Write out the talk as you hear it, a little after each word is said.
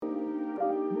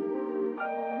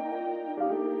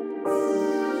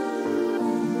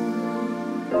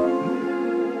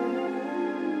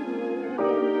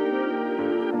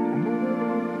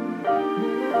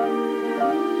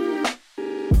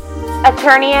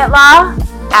attorney at law,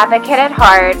 advocate at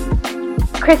heart.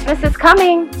 Christmas is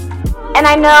coming, and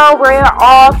I know we're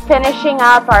all finishing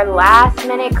up our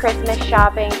last-minute Christmas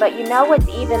shopping, but you know what's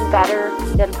even better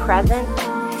than presents?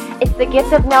 It's the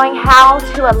gift of knowing how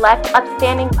to elect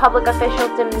upstanding public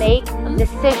officials to make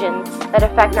decisions that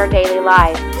affect our daily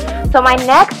lives. So my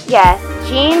next guest,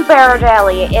 Jean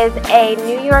Barardelli, is a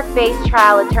New York-based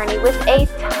trial attorney with a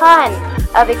ton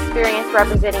of experience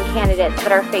representing candidates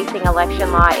that are facing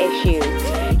election law issues.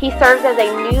 He serves as a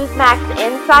Newsmax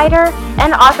insider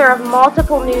and author of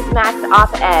multiple Newsmax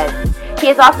op-eds. He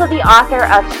is also the author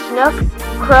of Schnooks,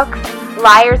 Crooks,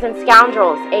 Liars and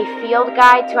Scoundrels, a field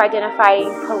guide to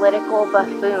identifying political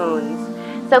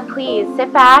buffoons. So please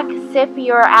sit back, sip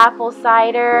your apple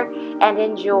cider, and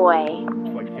enjoy.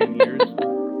 Like 10 years,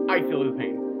 I feel his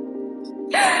pain.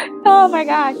 Oh my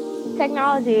gosh,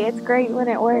 technology, it's great when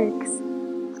it works.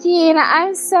 Jean,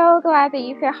 I'm so glad that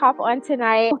you could hop on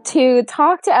tonight to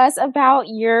talk to us about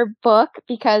your book,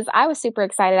 because I was super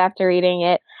excited after reading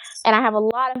it. And I have a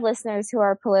lot of listeners who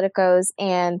are politicos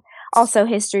and also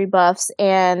history buffs,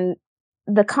 and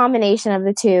the combination of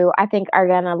the two, I think, are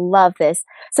going to love this.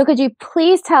 So could you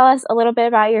please tell us a little bit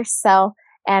about yourself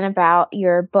and about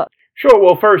your book? Sure.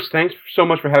 Well, first, thanks so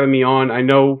much for having me on. I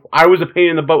know I was a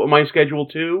pain in the butt with my schedule,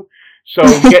 too. So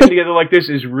getting together like this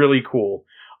is really cool.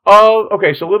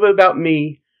 Okay, so a little bit about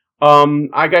me.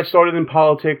 I got started in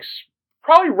politics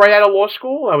probably right out of law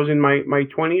school. I was in my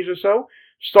 20s or so.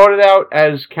 Started out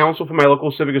as counsel for my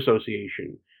local civic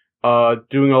association,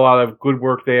 doing a lot of good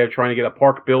work there, trying to get a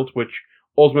park built, which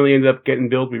ultimately ended up getting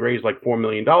built. We raised like $4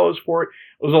 million for it.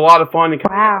 It was a lot of fun and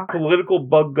kind of political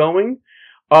bug going.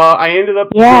 I ended up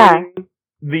joining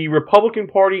the Republican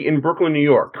Party in Brooklyn, New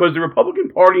York, because the Republican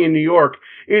Party in New York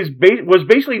was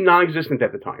basically non-existent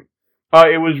at the time.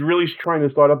 It was really trying to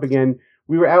start up again.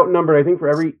 We were outnumbered. I think for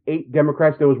every 8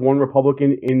 Democrats, there was 1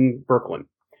 Republican in Brooklyn.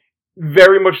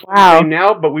 Very much the same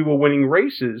now, but we were winning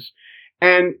races.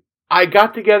 And I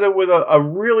got together with a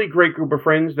really great group of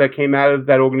friends that came out of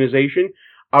that organization.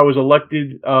 I was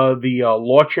elected the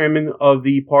law chairman of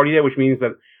the party there, which means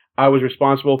that I was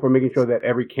responsible for making sure that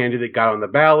every candidate got on the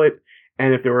ballot.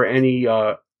 And if there were any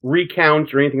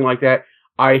recounts or anything like that,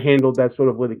 I handled that sort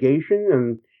of litigation.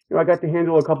 And I got to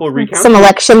handle a couple of recounts. Some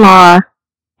election law.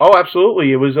 Oh,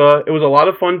 absolutely. It was a lot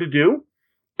of fun to do.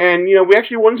 And, we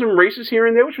actually won some races here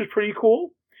and there, which was pretty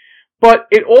cool. But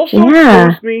it also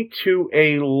exposed me to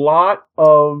a lot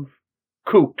of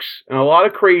kooks and a lot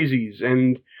of crazies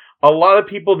and a lot of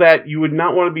people that you would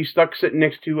not want to be stuck sitting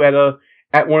next to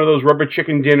at one of those rubber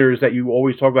chicken dinners that you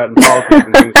always talk about in politics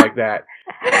and things like that.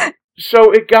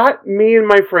 So it got me and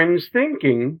my friends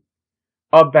thinking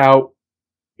about,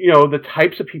 the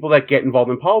types of people that get involved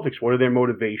in politics. What are their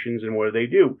motivations and what do they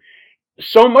do?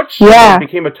 So much so it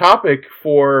became a topic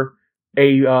for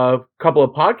a couple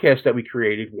of podcasts that we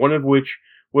created, one of which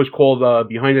was called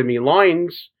Behind Enemy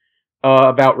Lines,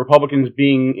 about Republicans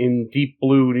being in deep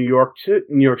blue New York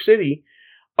City,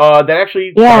 that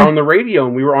actually got on the radio,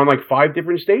 and we were on like 5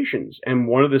 different stations. And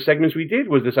one of the segments we did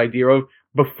was this idea of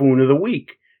Buffoon of the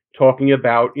Week, talking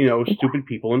about, stupid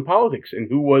people in politics and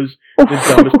who was the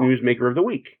dumbest newsmaker of the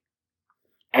week.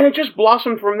 And it just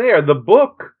blossomed from there. The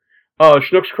book,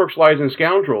 Schnooks, Crooks, Liars, and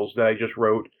Scoundrels, that I just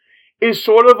wrote, is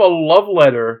sort of a love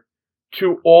letter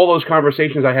to all those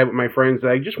conversations I had with my friends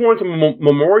that I just wanted to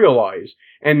memorialize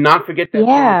and not forget that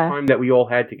time that we all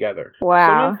had together. Wow.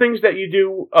 Some of the things that you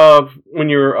do when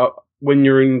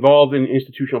you're involved in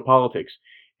institutional politics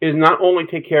is not only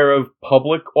take care of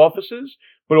public offices,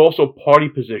 but also party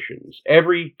positions.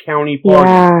 Every county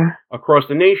party across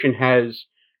the nation has,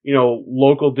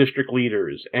 local district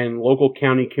leaders and local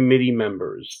county committee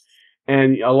members.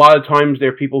 And a lot of times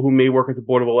they're people who may work at the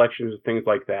Board of Elections and things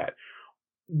like that.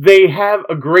 They have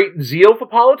a great zeal for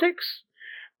politics,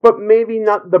 but maybe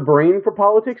not the brain for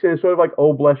politics. And it's sort of like,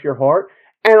 oh, bless your heart.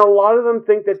 And a lot of them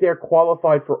think that they're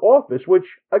qualified for office, which,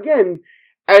 again,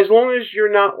 as long as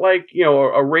you're not like,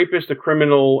 a rapist, a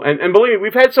criminal, and believe me,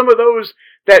 we've had some of those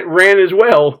that ran as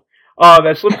well,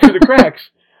 that slipped through the cracks.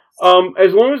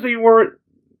 As long as they weren't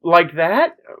like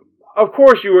that, of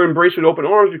course you were embraced with open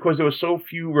arms because there were so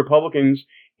few Republicans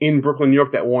in Brooklyn, New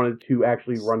York that wanted to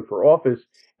actually run for office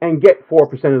and get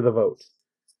 4% of the vote.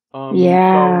 So,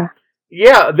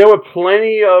 there were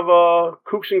plenty of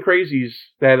kooks and crazies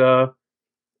that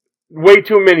way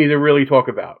too many to really talk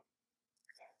about.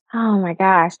 Oh my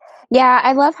gosh. Yeah,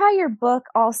 I love how your book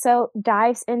also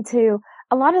dives into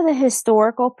a lot of the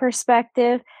historical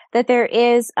perspective that there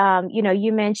is.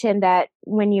 You mentioned that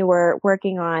when you were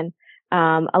working on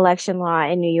election law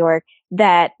in New York,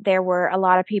 that there were a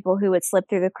lot of people who would slip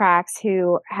through the cracks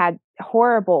who had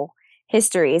horrible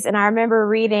histories. And I remember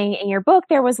reading in your book,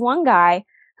 there was one guy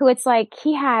who it's like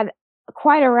he had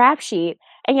quite a rap sheet,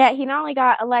 and yet he not only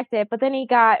got elected, but then he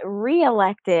got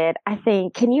reelected, I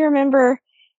think. Can you remember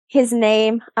his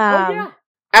name? Oh, yeah.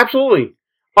 Absolutely.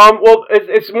 Well,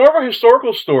 it's more of a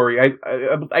historical story.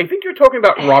 I think you're talking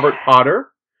about Robert Potter.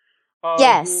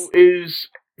 Yes. Who is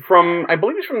from, I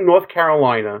believe he's from North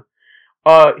Carolina.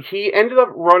 He ended up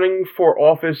running for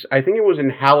office, I think it was in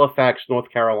Halifax, North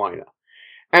Carolina.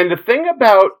 And the thing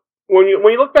about, when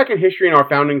you look back at history and our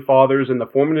founding fathers and the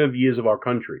formative years of our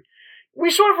country, we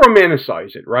sort of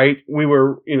romanticize it, right? We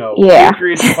were,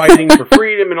 patriots fighting for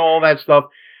freedom and all that stuff.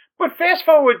 But fast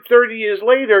forward 30 years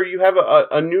later, you have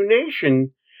a new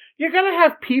nation. You're going to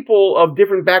have people of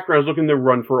different backgrounds looking to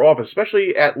run for office,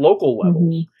 especially at local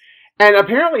levels. Mm-hmm. And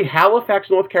apparently Halifax,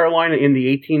 North Carolina in the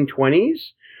 1820s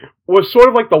was sort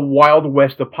of like the Wild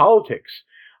West of politics,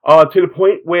 to the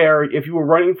point where if you were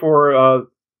running for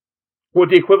what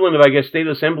the equivalent of, I guess, state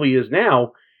assembly is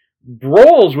now,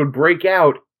 brawls would break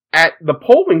out at the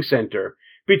polling center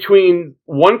between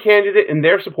one candidate and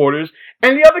their supporters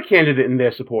and the other candidate and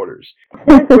their supporters,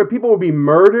 where people would be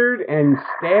murdered and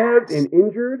stabbed and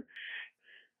injured.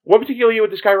 One particular year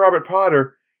with this guy, Robert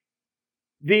Potter,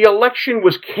 the election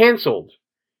was canceled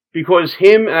because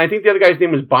him, and I think the other guy's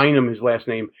name was Bynum, his last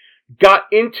name, got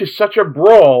into such a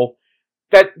brawl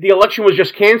that the election was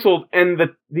just canceled and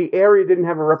the area didn't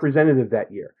have a representative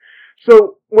that year.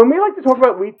 So when we like to talk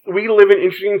about we live in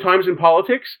interesting times in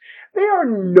politics, they are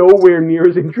nowhere near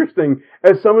as interesting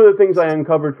as some of the things I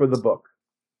uncovered for the book.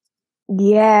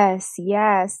 Yes.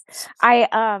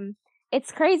 It's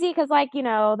crazy because,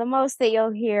 the most that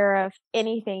you'll hear of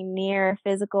anything near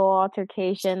physical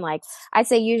altercation, I'd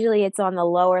say usually it's on the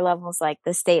lower levels, like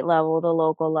the state level, the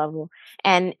local level.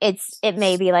 And it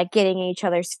may be like getting in each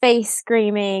other's face,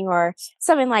 screaming or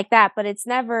something like that, but it's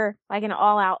never like an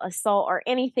all out assault or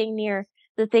anything near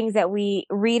the things that we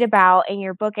read about in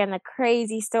your book and the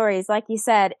crazy stories. Like you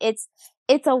said, it's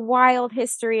a wild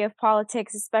history of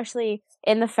politics, especially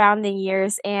in the founding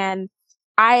years. And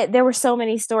there were so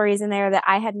many stories in there that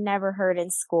I had never heard in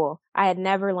school. I had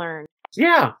never learned.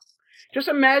 Yeah. Just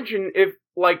imagine if,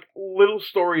 little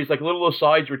stories, little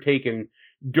asides were taken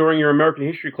during your American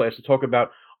history class to talk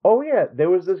about, oh, yeah, there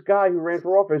was this guy who ran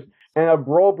for office, and a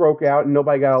brawl broke out, and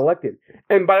nobody got elected.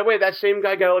 And by the way, that same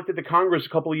guy got elected to Congress a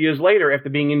couple of years later after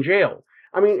being in jail.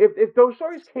 I mean, if those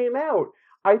stories came out,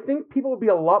 I think people would be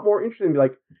a lot more interested and be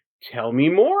like, tell me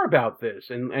more about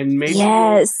this, and maybe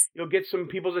you'll get some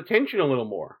people's attention a little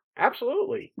more.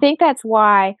 Absolutely. I think that's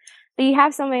why you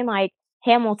have something like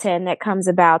Hamilton that comes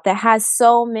about that has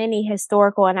so many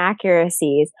historical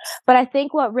inaccuracies. But I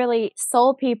think what really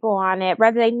sold people on it,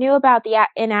 whether they knew about the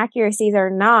inaccuracies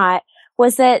or not,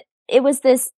 was that it was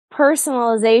this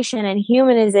personalization and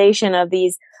humanization of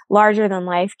these larger than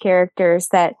life characters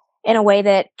that in a way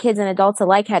that kids and adults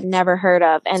alike had never heard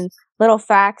of, and little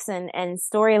facts and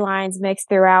storylines mixed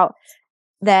throughout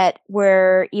that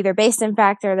were either based in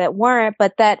fact or that weren't,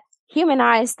 but that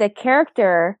humanized the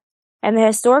character and the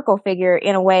historical figure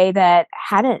in a way that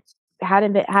hadn't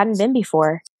been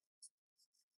before.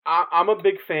 I'm a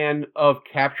big fan of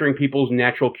capturing people's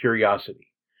natural curiosity.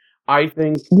 I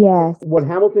think what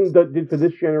Hamilton did for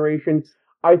this generation,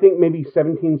 I think maybe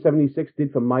 1776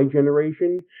 did for my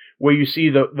generation, where you see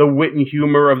the wit and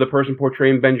humor of the person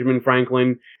portraying Benjamin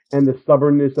Franklin and the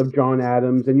stubbornness of John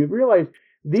Adams, and you realize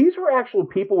these were actual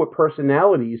people with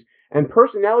personalities, and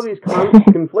personalities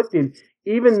conflicted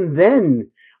even then,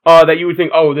 that you would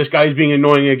think, oh, this guy's being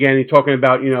annoying again, he's talking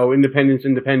about,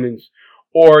 independence,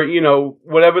 or,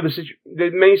 whatever the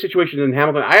many situations in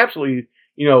Hamilton. I absolutely,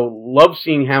 love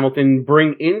seeing Hamilton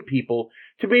bring in people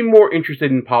to be more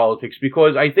interested in politics,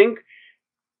 because I think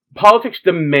politics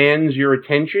demands your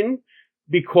attention,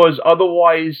 because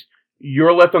otherwise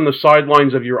you're left on the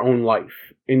sidelines of your own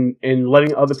life in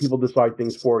letting other people decide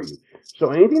things for you. So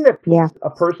anything that piques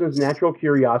a person's natural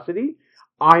curiosity,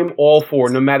 I'm all for,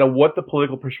 no matter what the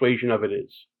political persuasion of it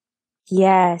is.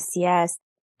 Yes.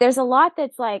 There's a lot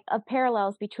that's of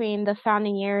parallels between the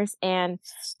founding years and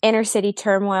inner city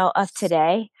turmoil of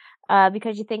today,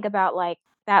 because you think about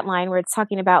that line where it's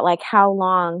talking about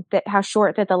how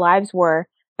short that the lives were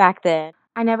back then.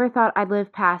 I never thought I'd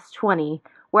live past 20.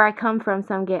 Where I come from,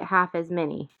 some get half as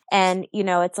many. And,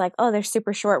 it's oh, they're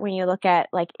super short when you look at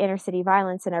inner city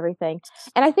violence and everything.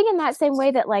 And I think in that same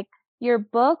way that your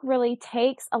book really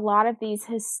takes a lot of these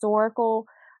historical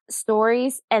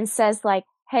stories and says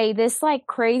hey, this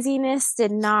craziness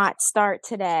did not start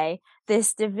today.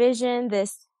 This division,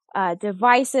 this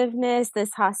divisiveness,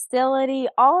 this hostility,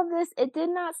 all of this, it did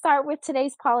not start with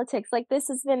today's politics. This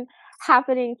has been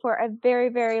happening for a very,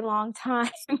 very long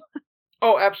time.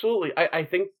 Oh, absolutely. I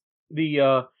think the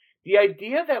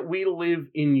idea that we live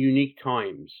in unique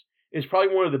times is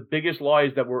probably one of the biggest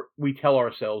lies that we tell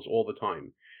ourselves all the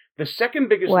time. The second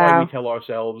biggest lie we Wow. tell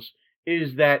ourselves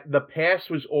is that the past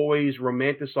was always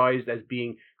romanticized as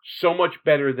being so much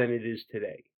better than it is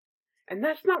today. And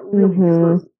that's not really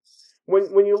Mm-hmm. true.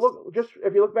 When you look, just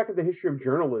if you look back at the history of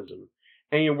journalism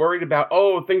and you're worried about,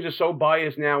 oh, things are so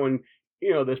biased now and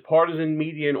there's partisan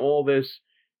media and all this,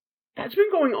 that's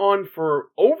been going on for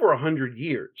over 100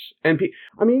 years. And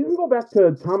I mean, you can go back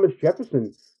to Thomas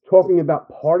Jefferson talking about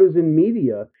partisan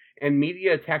media and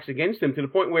media attacks against him to the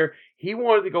point where he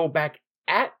wanted to go back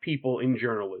at people in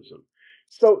journalism.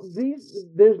 So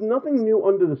there's nothing new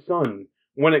under the sun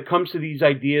when it comes to these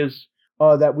ideas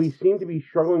that we seem to be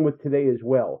struggling with today as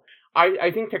well.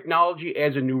 I think technology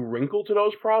adds a new wrinkle to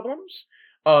those problems.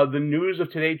 The news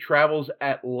of today travels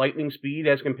at lightning speed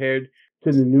as compared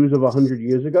to the news of 100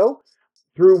 years ago.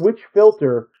 Through which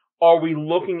filter are we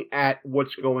looking at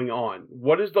what's going on?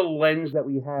 What is the lens that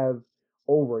we have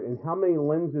over it? And how many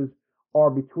lenses are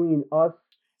between us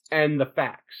and the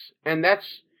facts? And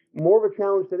that's more of a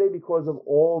challenge today because of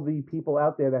all the people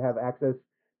out there that have access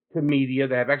to media,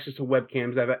 that have access to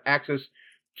webcams, that have access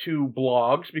to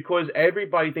blogs, because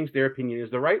everybody thinks their opinion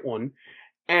is the right one.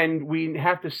 And we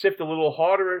have to sift a little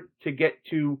harder to get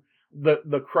to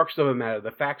the crux of a matter,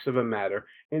 the facts of a matter,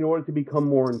 in order to become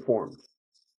more informed.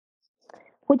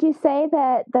 Would you say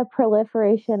that the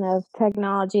proliferation of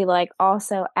technology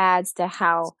also adds to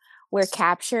how we're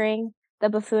capturing the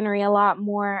buffoonery a lot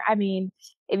more? I mean,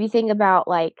 if you think about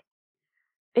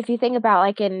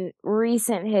in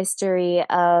recent history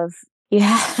of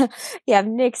yeah, you have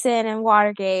Nixon and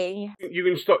Watergate. You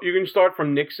can start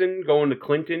from Nixon, going to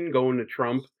Clinton, going to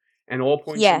Trump, and all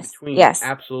points in Yes, between. yes.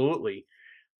 Absolutely.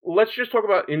 Let's just talk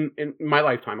about in my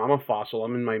lifetime. I'm a fossil.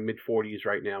 I'm in my mid-40s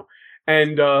right now.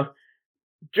 And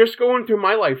just going through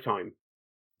my lifetime,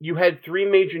 you had three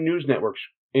major news networks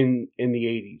in the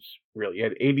 80s, really. You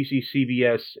had ABC,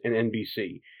 CBS, and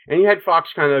NBC. And you had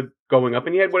Fox kind of going up,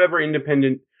 and you had whatever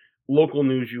independent local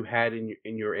news you had in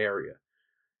your area.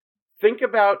 Think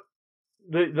about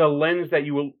the lens that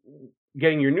you were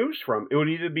getting your news from. It would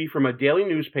either be from a daily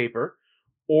newspaper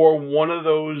or one of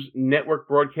those network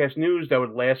broadcast news that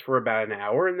would last for about an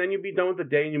hour, and then you'd be done with the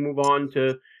day and you move on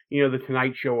to, the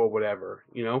Tonight Show or whatever,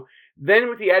 Then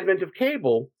with the advent of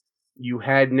cable, you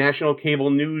had national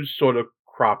cable news sort of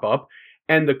crop up,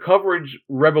 and the coverage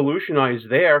revolutionized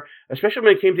there, especially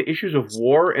when it came to issues of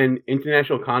war and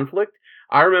international conflict.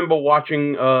 I remember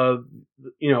watching,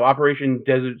 Operation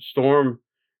Desert Storm,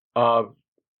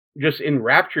 just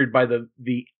enraptured by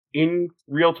the in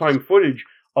real time footage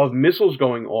of missiles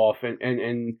going off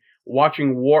and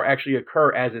watching war actually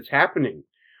occur as it's happening.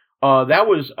 That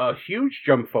was a huge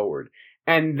jump forward.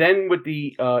 And then with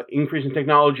the increase in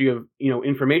technology of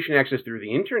information access through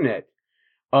the internet,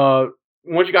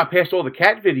 once you got past all the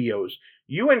cat videos,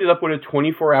 you ended up with a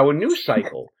 24-hour news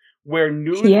cycle where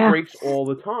news breaks all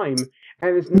the time.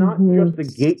 And it's not just the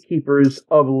gatekeepers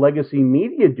of legacy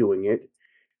media doing it.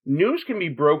 News can be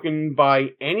broken by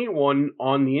anyone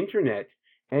on the internet,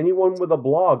 anyone with a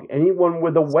blog, anyone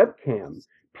with a webcam.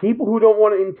 People who don't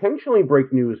want to intentionally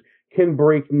break news can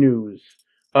break news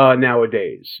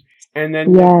nowadays. And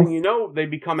then next thing you know, they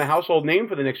become a household name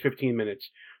for the next 15 minutes.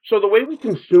 So the way we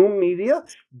consume media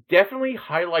definitely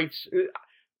highlights...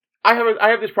 I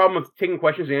have this problem of taking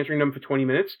questions and answering them for 20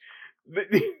 minutes.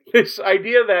 This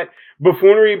idea that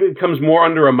buffoonery becomes more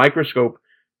under a microscope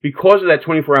because of that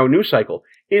 24-hour news cycle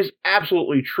is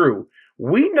absolutely true.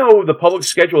 We know the public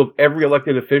schedule of every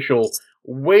elected official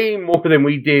way more than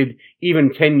we did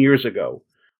even 10 years ago.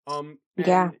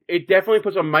 It definitely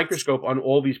puts a microscope on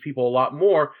all these people a lot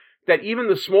more, that even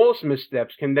the smallest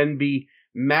missteps can then be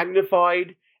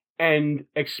magnified and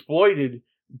exploited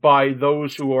by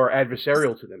those who are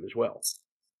adversarial to them as well.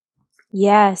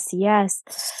 Yes.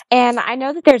 And I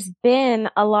know that there's been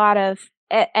a lot of,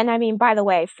 and I mean, by the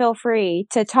way, feel free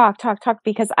to talk,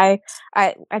 because I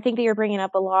think that you're bringing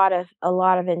up a lot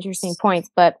of interesting points.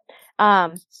 But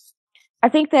I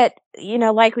think that,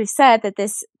 like we said, that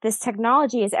this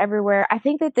technology is everywhere. I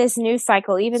think that this news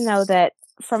cycle, even though that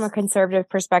from a conservative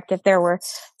perspective, there were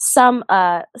some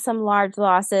large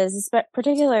losses,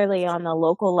 particularly on the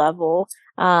local level,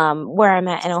 where I'm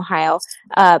at in Ohio.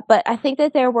 But I think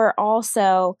that there were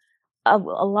also a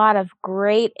lot of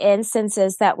great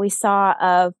instances that we saw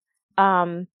of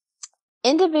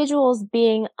individuals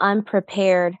being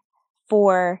unprepared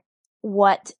for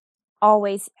what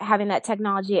always having that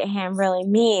technology at hand really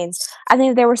means. I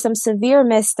think there were some severe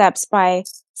missteps by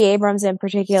Abrams in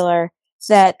particular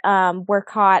that were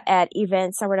caught at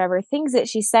events or whatever, things that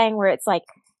she's saying where it's like,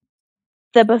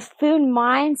 the buffoon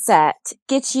mindset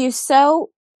gets you so,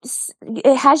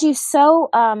 it has you so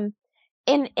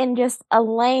in just a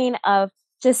lane of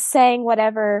just saying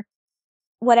whatever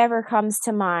comes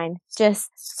to mind, just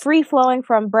free flowing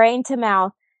from brain to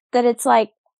mouth, that it's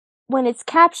like when it's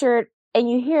captured and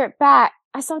you hear it back,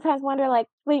 I sometimes wonder, like,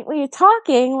 when you're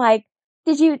talking, like,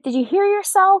 did you hear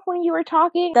yourself when you were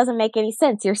talking? It doesn't make any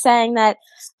sense. You're saying that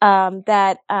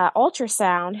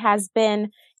ultrasound has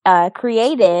been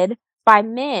created by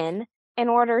men in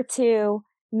order to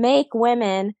make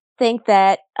women think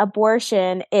that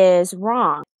abortion is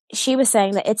wrong. She was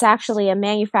saying that it's actually a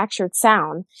manufactured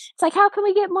sound. It's like, how can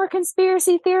we get more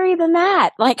conspiracy theory than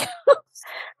that? Like,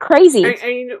 crazy.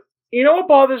 And you know what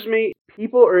bothers me?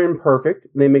 People are imperfect.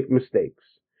 They make mistakes.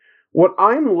 What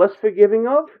I'm less forgiving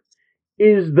of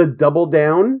is the double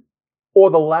down or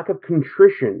the lack of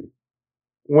contrition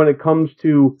when it comes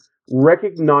to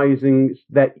recognizing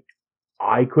that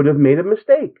I could have made a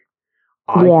mistake.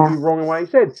 I could be wrong in what I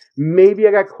said. Maybe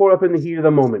I got caught up in the heat of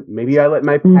the moment. Maybe I let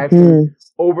my passion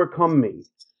overcome me.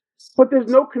 But there's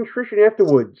no contrition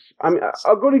afterwards. I mean,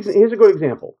 here's a good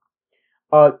example.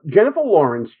 Jennifer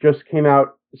Lawrence just came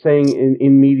out saying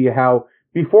in media how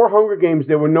before Hunger Games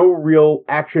there were no real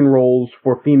action roles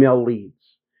for female leads.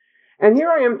 And here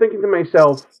I am thinking to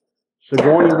myself,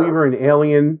 Sigourney Weaver in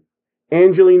Alien,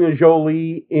 Angelina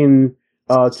Jolie in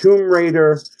Tomb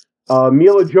Raider,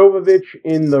 Mila Jovovich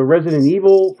in the Resident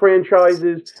Evil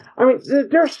franchises. I mean,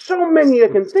 there's so many I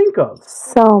can think of.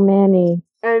 So many.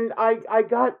 And I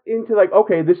got into like,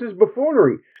 okay, this is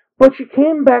buffoonery. But she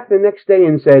came back the next day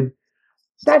and said,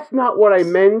 that's not what I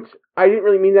meant. I didn't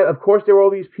really mean that. Of course, there were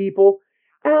all these people.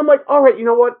 And I'm like, all right, you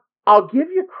know what? I'll give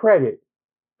you credit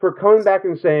for coming back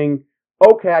and saying,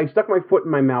 okay, I stuck my foot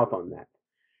in my mouth on that.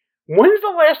 When's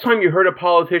the last time you heard a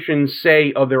politician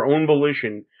say of their own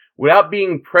volition, without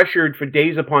being pressured for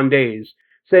days upon days,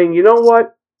 saying, you know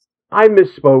what? I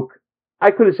misspoke. I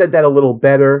could have said that a little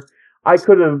better. I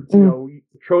could have,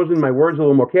 chosen my words a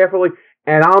little more carefully.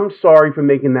 And I'm sorry for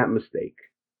making that mistake.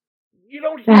 You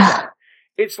don't hear that.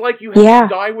 It's like you have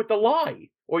to die with the lie,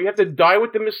 or you have to die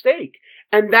with the mistake.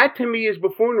 And that to me is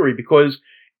buffoonery, because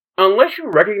unless you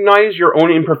recognize your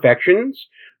own imperfections,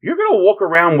 you're going to walk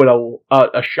around with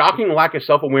a shocking lack of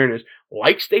self-awareness,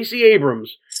 like Stacey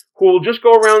Abrams, who will just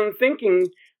go around thinking,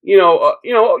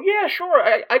 yeah, sure,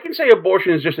 I can say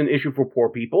abortion is just an issue for poor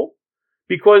people,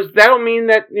 because that'll mean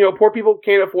that, poor people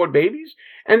can't afford babies,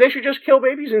 and they should just kill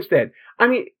babies instead. I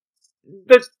mean,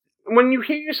 when you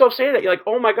hear yourself say that, you're like,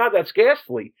 oh my God, that's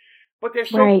ghastly. But they're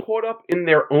so caught up in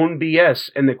their own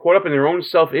BS, and they're caught up in their own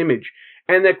self-image,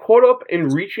 and they're caught up in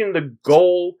reaching the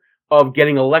goal of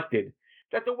getting elected,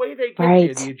 that the way they get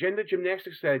there, the agenda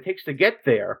gymnastics that it takes to get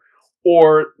there,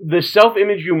 or the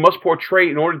self-image you must portray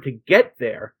in order to get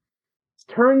there,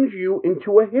 turns you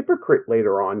into a hypocrite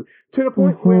later on, to the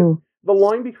point where the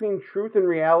line between truth and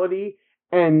reality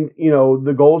and,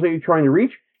 the goals that you're trying to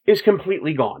reach is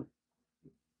completely gone.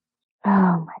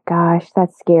 Oh my gosh,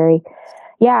 that's scary.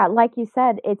 Yeah, like you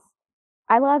said,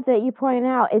 I love that you pointed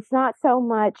out, it's not so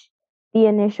much the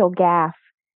initial gaffe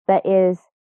that is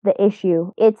the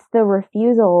issue. It's the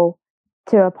refusal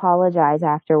to apologize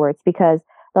afterwards, because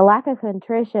the lack of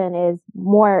contrition is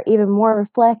even more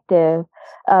reflective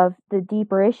of the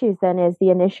deeper issues than is the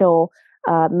initial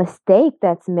mistake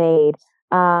that's made.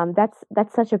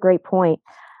 That's such a great point.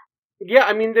 Yeah,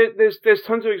 I mean, there's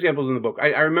tons of examples in the book.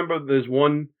 I remember there's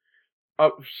one.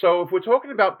 So if we're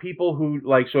talking about people who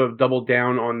like sort of double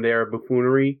down on their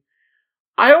buffoonery,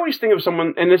 I always think of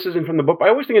someone, and this isn't from the book, but I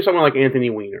always think of someone like Anthony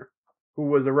Weiner, who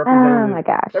was a representative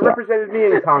that represented me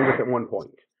in Congress at one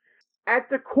point.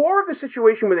 At the core of the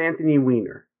situation with Anthony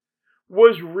Weiner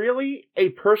was really a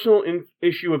personal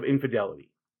issue of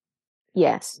infidelity.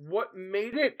 Yes. What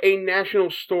made it a national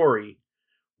story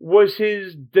was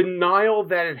his denial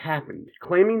that it happened,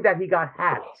 claiming that he got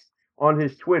hacked on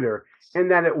his Twitter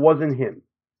and that it wasn't him.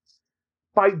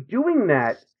 By doing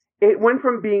that, it went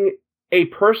from being a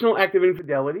personal act of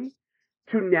infidelity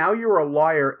to now you're a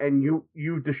liar and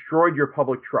you destroyed your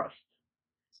public trust.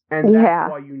 And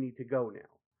that's why you need to go now.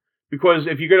 Because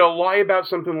if you're going to lie about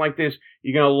something like this,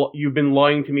 you've been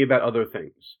lying to me about other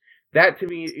things. That to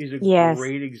me is a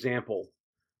great example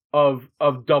of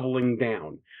doubling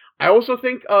down. I also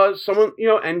think someone,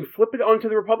 and flip it onto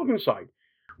the Republican side.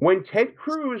 When Ted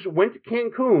Cruz went to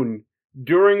Cancun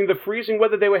during the freezing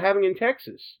weather they were having in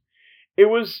Texas, it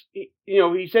was,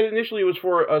 he said initially it was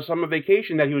for a summer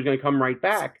vacation that he was going to come right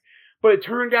back, but it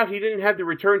turned out he didn't have the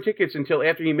return tickets until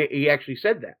after he actually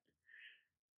said that.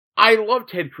 I love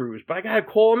Ted Cruz, but I got to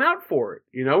call him out for it,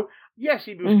 Yes,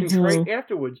 he was contrite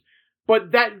afterwards,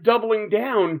 but that doubling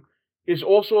down is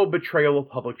also a betrayal of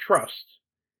public trust.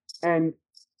 And,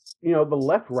 the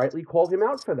left rightly called him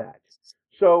out for that.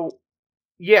 So,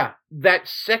 yeah, that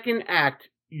second act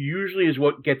usually is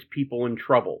what gets people in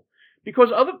trouble. Because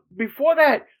before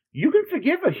that, you can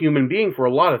forgive a human being for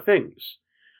a lot of things.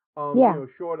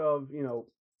 Short of,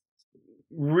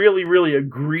 really, really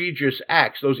egregious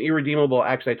acts, those irredeemable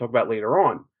acts I talk about later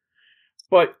on.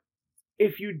 But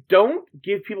if you don't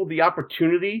give people the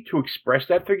opportunity to express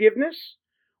that forgiveness,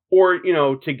 or,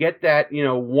 to get that,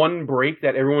 one break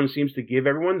that everyone seems to give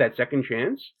everyone, that second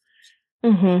chance,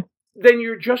 then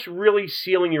you're just really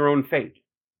sealing your own fate.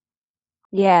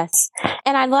 Yes.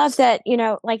 And I love that,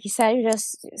 like you said, you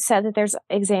just said that there's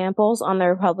examples on the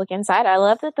Republican side. I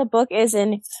love that the book is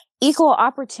an equal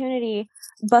opportunity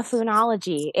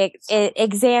buffoonology. It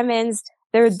examines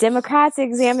the Democrats,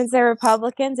 examines the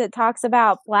Republicans. It talks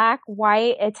about black,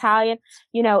 white, Italian.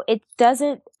 It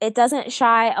doesn't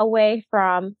shy away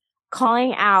from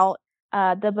calling out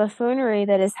the buffoonery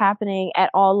that is happening at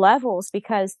all levels,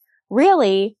 because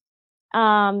really,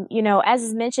 as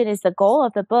is mentioned, is the goal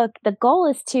of the book. The goal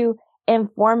is to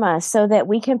inform us so that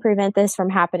we can prevent this from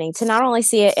happening, to not only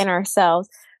see it in ourselves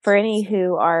for any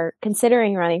who are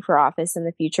considering running for office in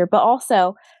the future, but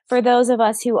also for those of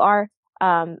us who are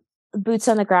boots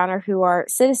on the ground, or who are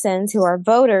citizens, who are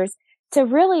voters, to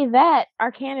really vet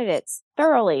our candidates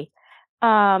thoroughly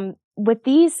with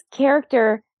these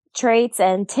character traits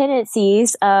and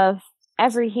tendencies of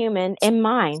every human in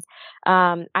mind.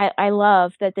 I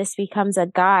love that this becomes a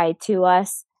guide to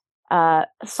us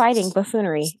fighting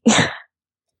buffoonery.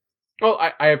 Well,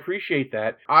 I appreciate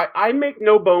that. I make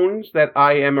no bones that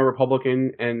I am a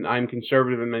Republican and I'm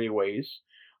conservative in many ways.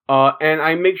 And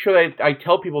I make sure that I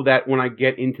tell people that when I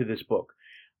get into this book.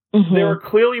 There are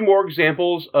clearly more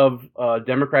examples of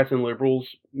Democrats and liberals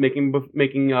making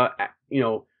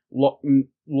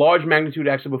large magnitude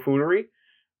acts of buffoonery,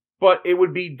 but it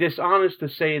would be dishonest to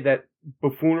say that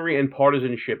buffoonery and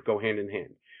partisanship go hand in hand.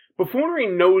 Buffoonery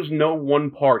knows no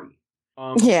one party.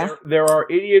 There are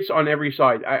idiots on every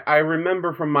side. I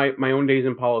remember from my own days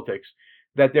in politics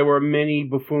that there were many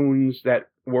buffoons that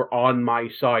were on my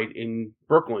side in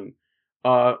Brooklyn,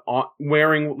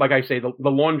 wearing, like I say, the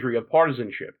laundry of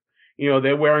partisanship.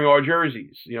 They're wearing our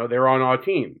jerseys. They're on our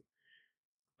team.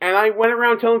 And I went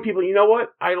around telling people, you know what?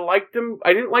 I liked them.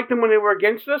 I didn't like them when they were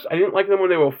against us. I didn't like them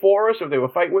when they were for us, or they were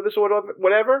fighting with us, or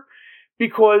whatever,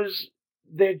 because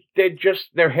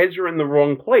their heads are in the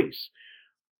wrong place.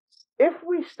 If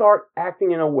we start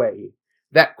acting in a way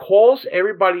that calls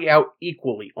everybody out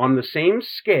equally on the same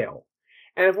scale,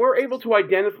 and if we're able to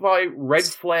identify red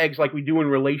flags like we do in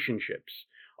relationships,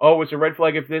 oh, it's a red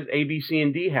flag if this A, B, C,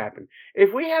 and D happen.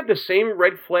 If we have the same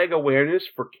red flag awareness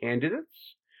for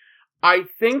candidates, I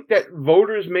think that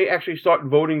voters may actually start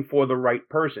voting for the right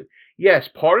person. Yes,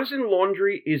 partisan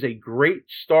laundry is a great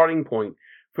starting point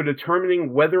for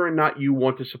determining whether or not you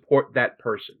want to support that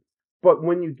person. But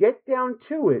when you get down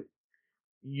to it,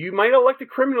 you might elect a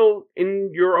criminal in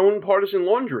your own partisan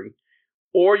laundry,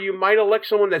 or you might elect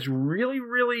someone that's really,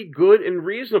 really good and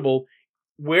reasonable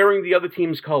wearing the other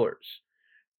team's colors.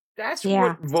 That's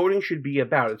what voting should be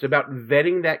about. It's about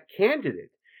vetting that candidate.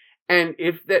 And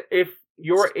if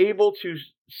you're able to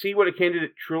see what a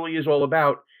candidate truly is all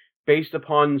about based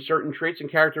upon certain traits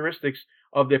and characteristics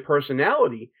of their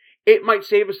personality, it might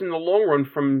save us in the long run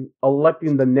from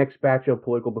electing the next batch of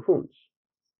political buffoons.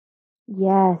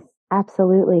 Yes,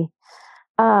 absolutely.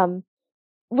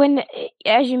 When,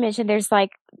 as you mentioned,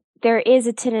 there is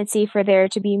a tendency for there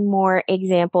to be more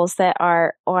examples that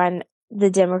are on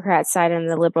the Democrat side and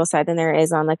the liberal side than there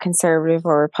is on the conservative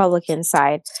or Republican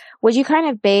side. Would you kind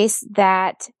of base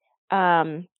that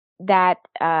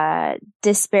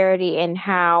disparity in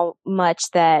how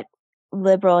much that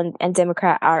liberal and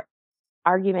Democrat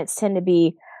arguments tend to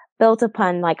be built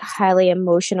upon like highly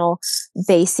emotional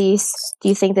bases? Do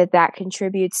you think that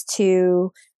contributes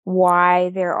to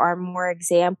why there are more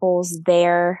examples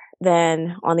there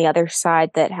than on the other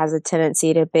side that has a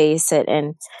tendency to base it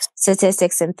in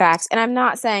statistics and facts? And I'm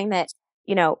not saying that,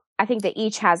 I think that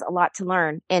each has a lot to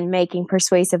learn in making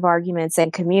persuasive arguments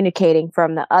and communicating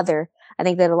from the other. I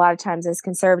think that a lot of times as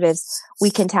conservatives,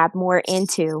 we can tap more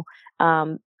into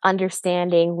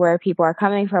understanding where people are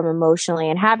coming from emotionally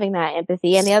and having that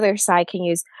empathy. And the other side can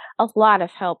use a lot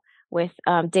of help with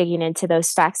digging into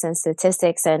those facts and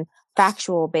statistics and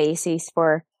factual bases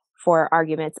for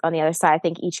arguments on the other side. I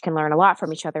think each can learn a lot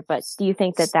from each other. But do you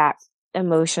think that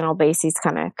emotional basis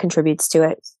kind of contributes to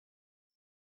it?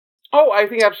 Oh, I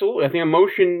think absolutely. I think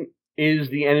emotion is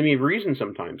the enemy of reason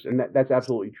sometimes, and that's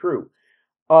absolutely true.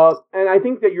 And I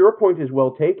think that your point is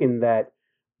well taken, that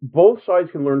both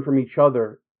sides can learn from each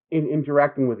other in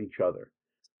interacting with each other.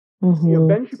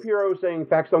 Ben Shapiro saying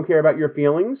facts don't care about your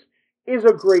feelings is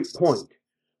a great point.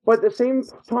 But at the same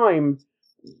time,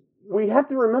 we have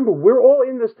to remember we're all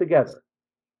in this together.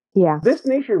 Yeah. This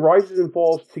nation rises and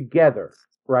falls together,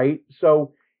 right?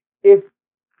 So if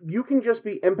you can just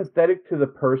be empathetic to the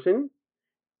person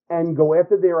and go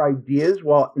after their ideas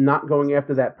while not going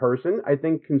after that person, I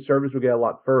think conservatives will get a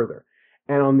lot further.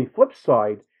 And on the flip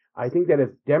side, I think that if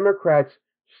Democrats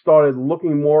started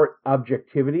looking more at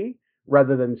objectivity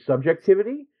rather than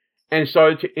subjectivity and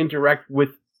started to interact with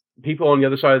people on the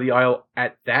other side of the aisle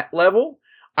at that level,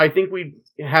 I think we'd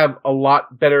have a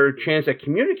lot better chance at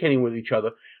communicating with each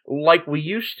other like we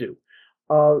used to.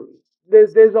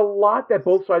 There's a lot that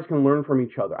both sides can learn from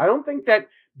each other. I don't think that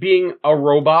being a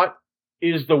robot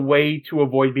is the way to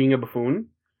avoid being a buffoon,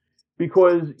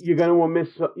 because you're going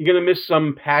to miss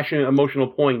some passionate, emotional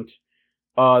point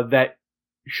that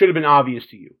should have been obvious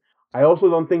to you. I also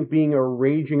don't think being a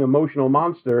raging, emotional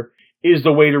monster is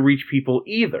the way to reach people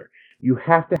either. You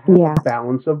have to have a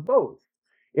balance of both.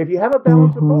 If you have a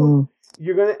balance of both,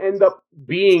 you're going to end up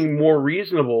being more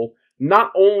reasonable,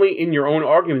 not only in your own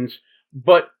arguments,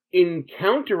 but in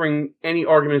countering any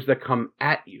arguments that come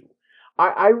at you.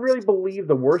 I really believe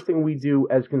the worst thing we do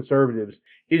as conservatives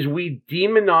is we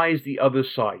demonize the other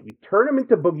side. We turn them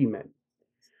into boogeymen.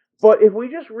 But if we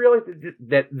just realize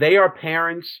that they are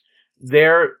parents,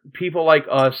 they're people like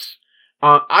us.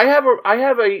 I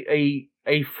have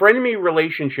a frenemy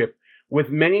relationship with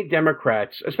many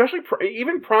Democrats, especially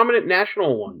even prominent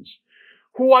national ones,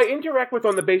 who I interact with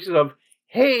on the basis of,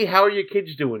 hey, how are your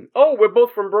kids doing? Oh, we're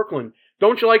both from Brooklyn.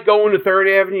 Don't you like going to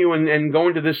 3rd Avenue and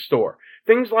going to this store?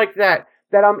 Things like that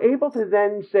I'm able to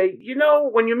then say,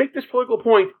 when you make this political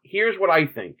point, here's what I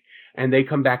think. And they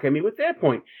come back at me with their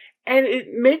point. And it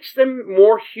makes them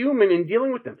more human in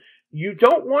dealing with them. You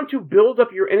don't want to build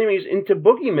up your enemies into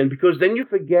boogeymen, because then you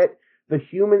forget the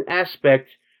human aspect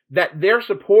that their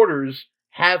supporters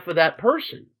have for that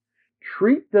person.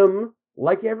 Treat them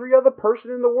like every other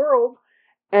person in the world,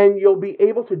 and you'll be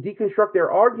able to deconstruct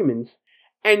their arguments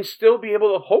and still be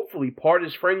able to hopefully part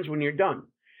as friends when you're done.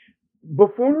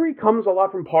 Buffoonery comes a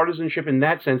lot from partisanship in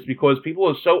that sense, because people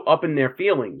are so up in their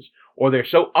feelings, or they're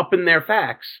so up in their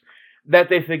facts, that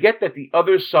they forget that the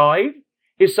other side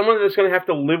is someone that's going to have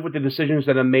to live with the decisions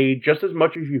that are made just as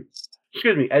much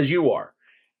as you are.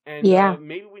 And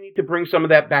maybe we need to bring some of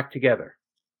that back together.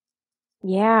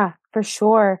 Yeah, for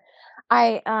sure.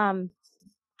 I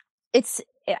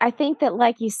think that,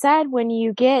 like you said, when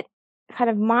you get kind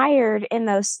of mired in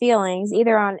those feelings,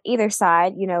 either on either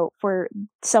side, for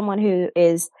someone who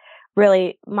is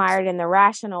really mired in the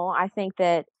rational, I think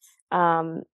that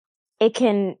it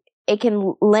can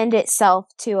lend itself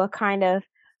to a kind of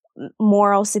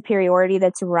moral superiority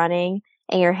that's running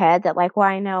in your head, that like, well,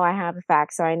 I know I have the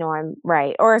facts, so I know I'm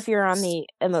right. Or if you're on the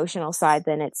emotional side,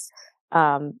 then it's,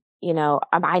 I know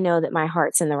that my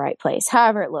heart's in the right place.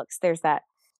 However it looks, there's that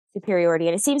superiority,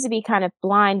 and it seems to be kind of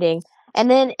blinding. And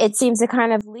then it seems to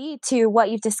kind of lead to what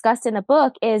you've discussed in the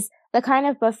book, is the kind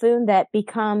of buffoon that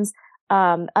becomes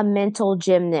a mental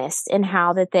gymnast in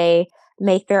how that they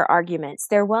make their arguments.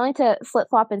 They're willing to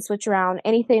flip-flop and switch around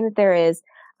anything that there is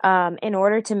in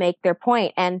order to make their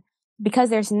point. And because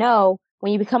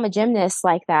when you become a gymnast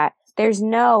like that, there's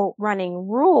no running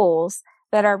rules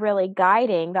that are really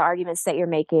guiding the arguments that you're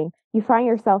making. You find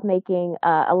yourself making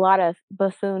a lot of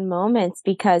buffoon moments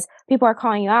because people are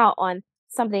calling you out on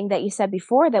something that you said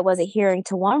before that was adhering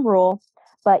to one rule,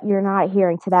 but you're not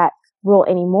adhering to that rule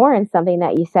anymore in something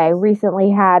that you say.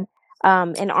 Recently had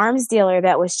an arms dealer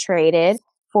that was traded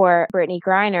for Brittany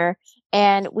Griner,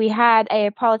 and we had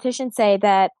a politician say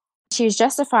that she was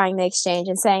justifying the exchange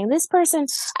and saying this person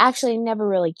actually never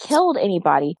really killed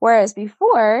anybody, whereas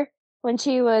before, when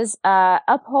she was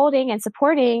upholding and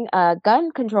supporting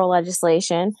gun control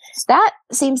legislation, that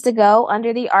seems to go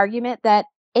under the argument that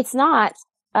it's not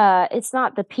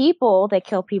the people that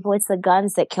kill people, it's the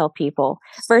guns that kill people,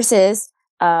 versus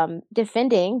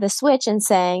defending the switch and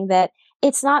saying that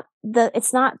it's not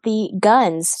the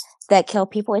guns that kill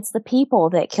people, it's the people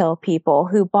that kill people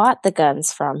who bought the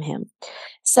guns from him.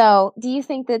 So do you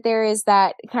think that there is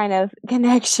that kind of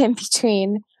connection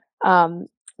between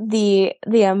the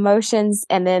emotions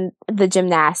and then the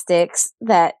gymnastics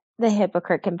that the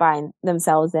hypocrite can find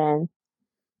themselves in?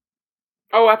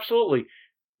 Oh, absolutely.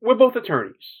 We're both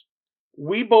attorneys.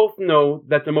 We both know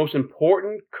that the most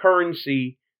important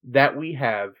currency that we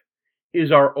have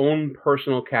is our own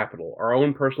personal capital, our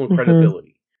own personal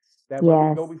credibility. That when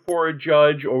we go before a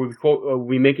judge or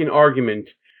we make an argument,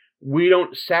 we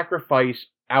don't sacrifice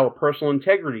our personal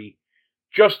integrity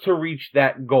just to reach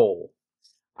that goal.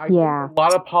 I think a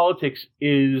lot of politics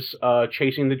is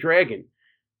chasing the dragon.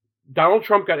 Donald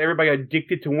Trump got everybody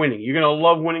addicted to winning. You're going to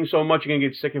love winning so much, you're going to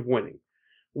get sick of winning.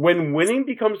 When winning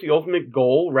becomes the ultimate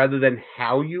goal rather than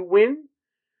how you win,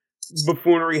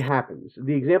 buffoonery happens.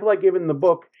 The example I give in the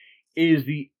book is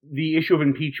the issue of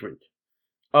impeachment.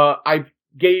 I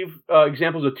gave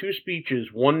examples of two speeches,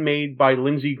 one made by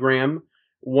Lindsey Graham,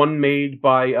 one made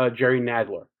by Jerry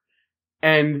Nadler.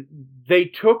 And they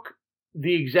took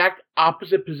the exact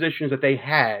opposite positions that they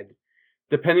had,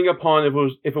 depending upon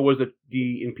if it was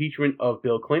the impeachment of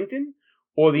Bill Clinton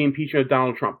or the impeachment of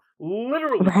Donald Trump.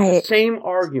 Literally the same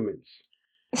arguments.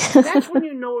 That's when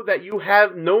you know that you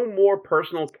have no more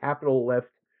personal capital left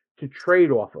to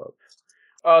trade off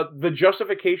of. The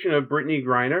justification of Brittany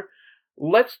Griner,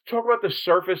 let's talk about the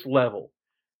surface level.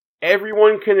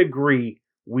 Everyone can agree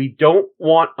we don't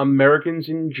want Americans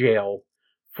in jail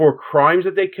for crimes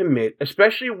that they commit,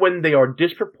 especially when they are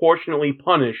disproportionately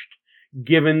punished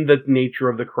given the nature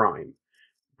of the crime.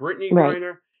 Brittany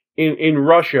Griner in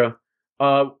Russia,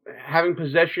 having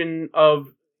possession of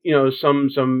some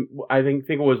I think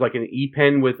it was like an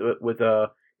e-pen with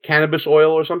cannabis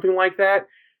oil or something like that.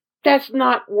 That's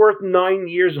not worth 9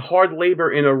 years hard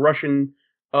labor in a Russian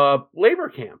labor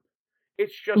camp.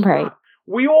 It's just not.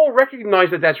 We all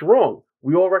recognize that that's wrong.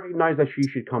 We all recognize that she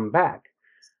should come back.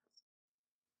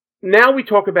 Now we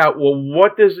talk about, well,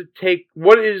 what does it take?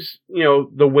 What is,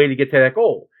 the way to get to that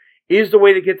goal? Is the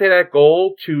way to get to that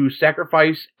goal to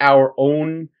sacrifice our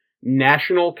own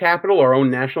national capital, our own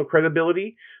national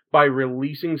credibility by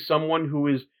releasing someone who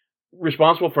is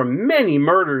responsible for many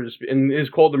murders and is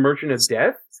called the Merchant of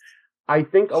Death? I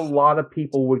think a lot of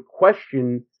people would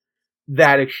question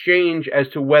that exchange as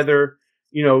to whether,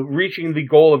 reaching the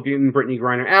goal of getting Brittany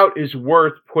Griner out is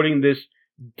worth putting this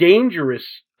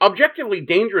objectively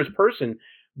dangerous person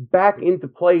back into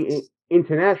play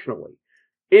internationally.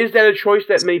 Is that a choice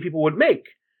that many people would make?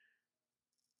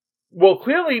 Well,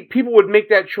 clearly people would make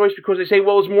that choice because they say,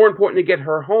 well, it's more important to get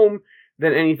her home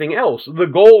than anything else. The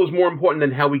goal is more important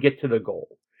than how we get to the goal.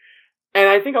 And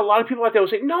I think a lot of people out there will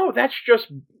say, no, that's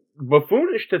just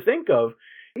buffoonish to think of.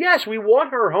 Yes, we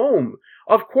want her home.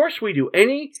 Of course we do.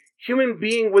 Any human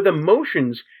being with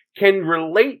emotions can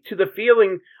relate to the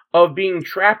feeling of being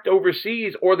trapped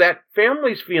overseas or that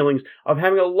family's feelings of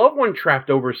having a loved one trapped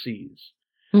overseas.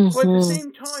 Mm-hmm. But at the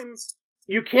same time,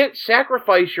 you can't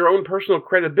sacrifice your own personal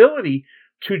credibility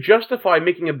to justify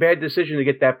making a bad decision to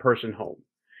get that person home.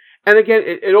 And again,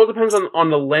 it all depends on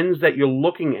the lens that you're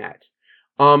looking at.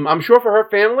 I'm sure for her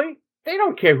family, they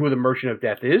don't care who the Merchant of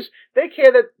Death is. They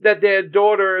care that their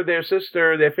daughter, their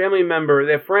sister, their family member,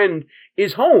 their friend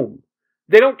is home.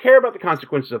 They don't care about the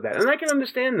consequences of that. And I can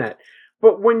understand that.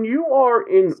 But when you are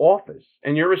in office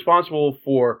and you're responsible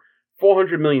for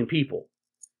 400 million people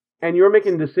and you're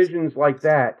making decisions like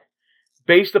that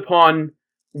based upon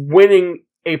winning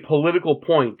a political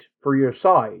point for your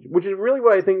side, which is really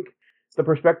what I think the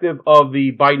perspective of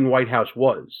the Biden White House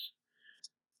was.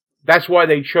 That's why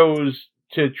they chose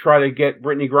to try to get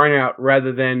Brittany Griner out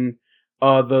rather than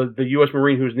the U.S.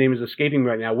 Marine whose name is escaping me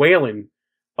right now, Whalen,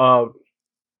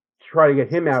 try to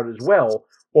get him out as well,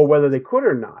 or whether they could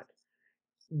or not.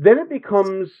 Then it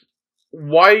becomes,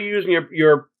 why are you using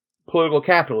your political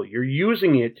capital? You're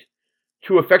using it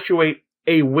to effectuate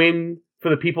a win for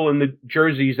the people in the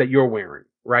jerseys that you're wearing,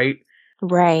 right?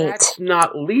 Right. That's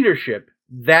not leadership.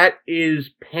 That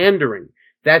is pandering.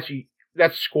 That's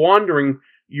squandering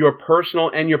your personal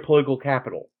and your political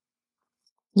capital.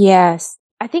 Yes.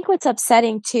 I think what's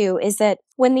upsetting too is that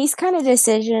when these kind of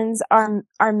decisions are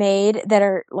made that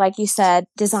are, like you said,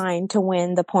 designed to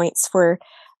win the points for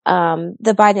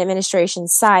the Biden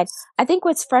administration's side, I think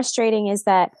what's frustrating is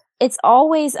that it's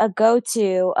always a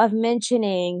go-to of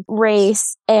mentioning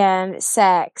race and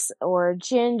sex or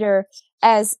gender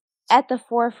as at the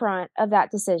forefront of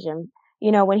that decision.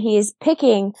 When he's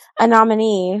picking a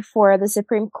nominee for the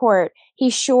Supreme Court,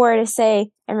 he's sure to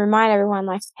say and remind everyone,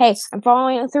 like, hey, I'm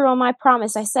following through on my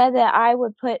promise. I said that I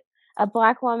would put a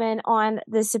Black woman on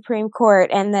the Supreme Court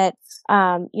and that,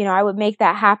 I would make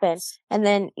that happen. And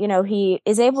then, he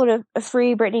is able to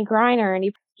free Brittany Griner,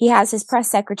 and he has his press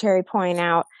secretary point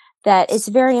out that it's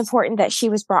very important that she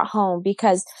was brought home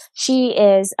because she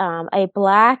is a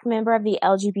Black member of the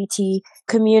LGBT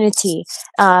community.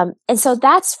 And so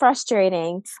that's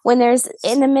frustrating when there's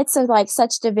in the midst of like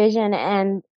such division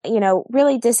and,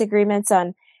 really disagreements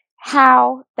on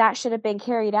how that should have been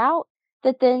carried out,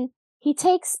 that then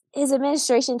his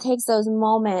administration takes those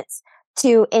moments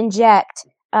to inject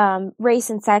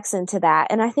race and sex into that.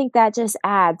 And I think that just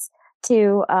adds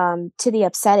to the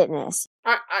upsetness.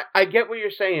 I get what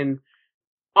you're saying,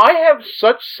 I have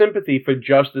such sympathy for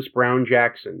Justice Brown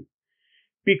Jackson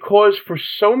because for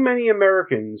so many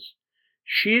Americans,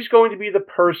 she's going to be the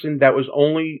person that was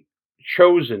only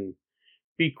chosen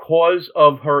because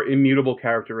of her immutable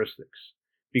characteristics,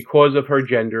 because of her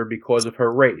gender, because of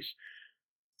her race.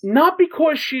 Not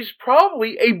because she's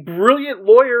probably a brilliant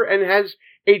lawyer and has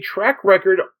a track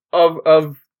record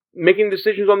of making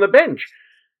decisions on the bench.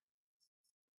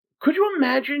 Could you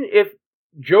imagine if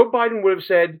Joe Biden would have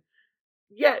said,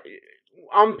 yeah,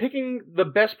 I'm picking the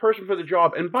best person for the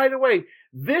job. And by the way,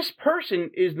 this person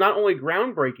is not only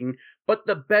groundbreaking, but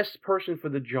the best person for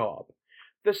the job.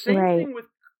 The same thing with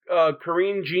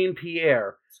Karine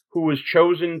Jean-Pierre, who was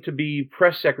chosen to be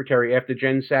press secretary after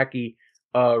Jen Psaki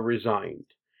resigned.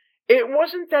 It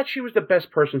wasn't that she was the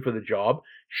best person for the job.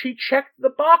 She checked the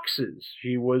boxes.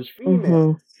 She was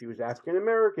female. She was African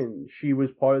American. She was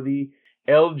part of the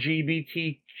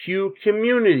LGBTQ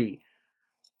community.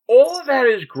 All of that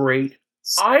is great.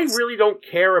 I really don't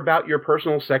care about your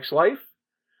personal sex life.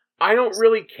 I don't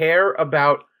really care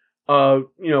about,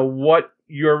 what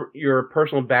your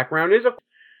personal background is.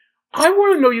 I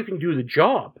want to know you can do the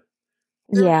job.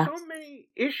 There are so many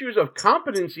issues of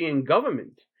competency in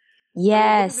government.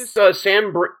 Yes.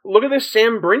 Look at this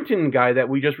Sam Brinton guy that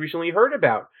we just recently heard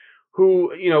about,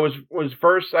 who was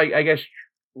first, I guess,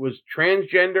 was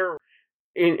transgender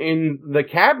in the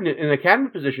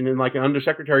cabinet position, in like an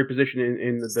undersecretary position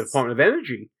in the Department of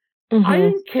Energy. I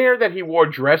didn't care that he wore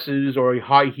dresses or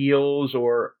high heels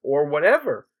or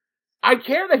whatever. I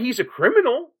care that he's a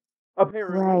criminal,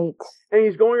 apparently, and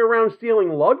he's going around stealing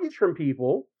luggage from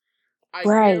people. I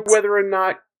care whether or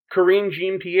not Karine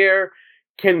Jean-Pierre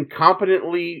can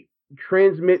competently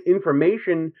transmit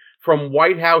information from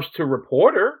White House to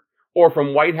reporter or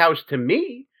from White House to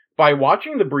me by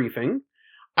watching the briefing.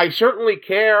 I certainly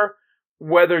care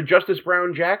whether Justice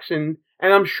Brown Jackson,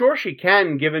 and I'm sure she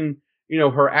can, given,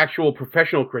 her actual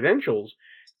professional credentials,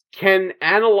 can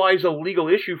analyze a legal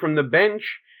issue from the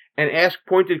bench and ask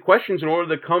pointed questions in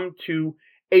order to come to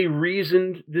a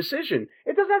reasoned decision.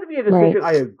 It doesn't have to be a decision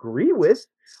I agree with,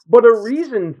 but a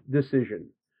reasoned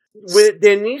decision.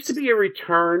 There needs to be a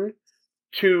return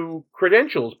to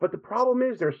credentials, but the problem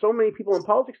is there's so many people in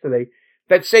politics today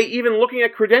that say even looking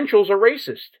at credentials are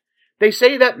racist. They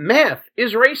say that math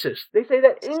is racist. They say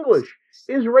that English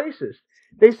is racist.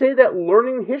 They say that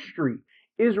learning history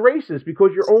is racist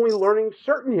because you're only learning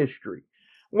certain history.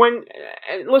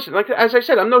 Listen, like as I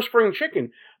said, I'm no spring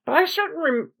chicken, but I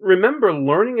certainly remember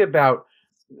learning about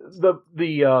the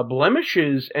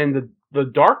blemishes and the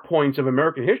dark points of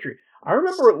American history. I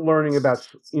remember learning about,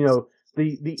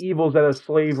 the evils out of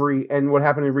slavery and what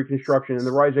happened in Reconstruction and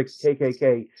the rise of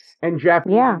KKK and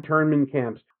Japanese internment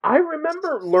camps. I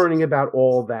remember learning about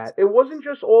all that. It wasn't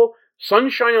just all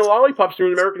sunshine and lollipops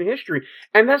through American history.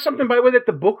 And that's something, by the way, that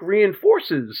the book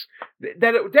reinforces.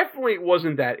 That it definitely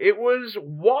wasn't that. It was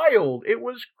wild. It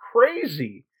was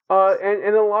crazy. And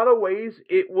in a lot of ways,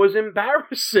 it was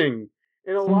embarrassing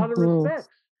in a lot of respects.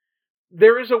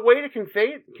 There is a way to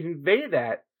convey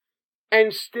that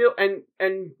and still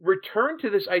and return to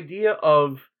this idea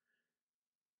of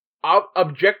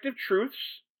objective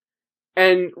truths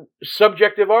and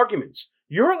subjective arguments.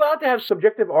 You're allowed to have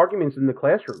subjective arguments in the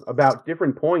classroom about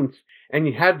different points, and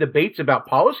you have debates about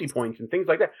policy points and things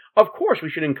like that. Of course, we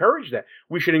should encourage that.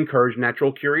 We should encourage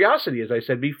natural curiosity, as I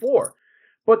said before.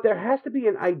 But there has to be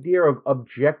an idea of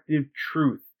objective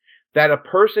truth, that a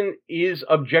person is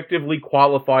objectively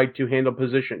qualified to handle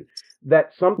position,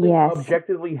 that something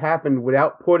objectively happened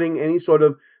without putting any sort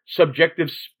of subjective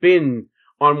spin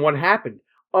on what happened.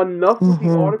 Enough with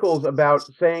the articles about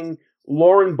saying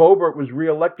Lauren Boebert was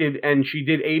reelected and she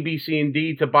did A, B, C, and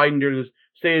D to Biden during the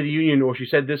State of the Union, or she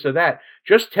said this or that.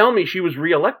 Just tell me she was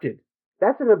reelected.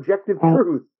 That's an objective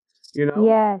truth,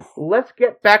 Yes. Let's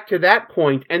get back to that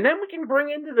point, and then we can bring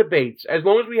in the debates, as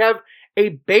long as we have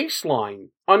a baseline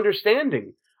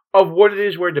understanding of what it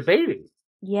is we're debating.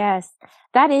 Yes.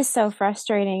 That is so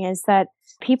frustrating, is that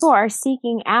people are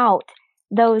seeking out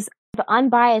those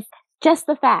unbiased, just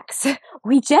the facts.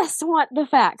 We just want the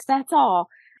facts. That's all.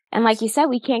 And like you said,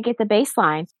 we can't get the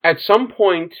baseline. At some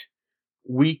point,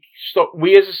 we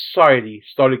as a society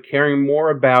started caring more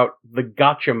about the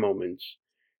gotcha moments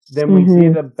than we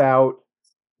did about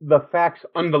the facts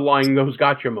underlying those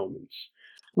gotcha moments.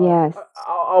 Yes.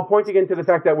 I'll point again to the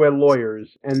fact that we're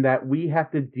lawyers and that we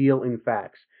have to deal in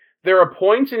facts. There are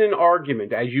points in an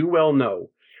argument, as you well know,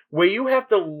 where you have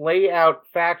to lay out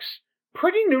facts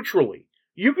pretty neutrally.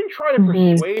 You can try to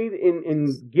persuade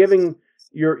in giving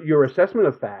your assessment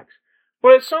of facts,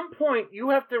 but at some point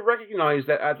you have to recognize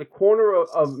that at the corner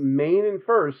of Main and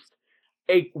First,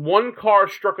 one car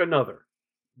struck another.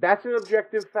 That's an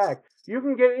objective fact. You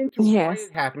can get into why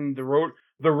it happened. The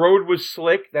road was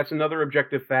slick. That's another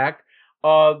objective fact.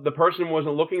 The person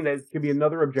wasn't looking. That could be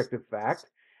another objective fact.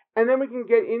 And then we can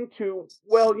get into,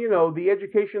 well, the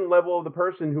education level of the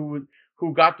person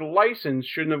who got the license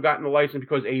shouldn't have gotten the license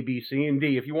because A, B, C, and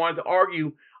D. If you wanted to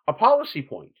argue a policy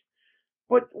point.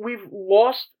 But we've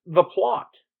lost the plot.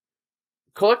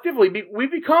 Collectively,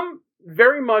 we've become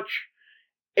very much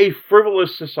a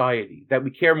frivolous society, that we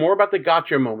care more about the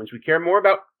gotcha moments. We care more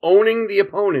about owning the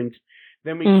opponent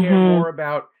than we care more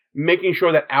about making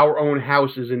sure that our own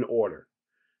house is in order.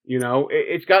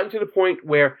 It's gotten to the point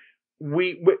where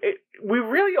we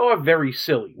really are very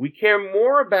silly. We care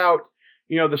more about,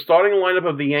 the starting lineup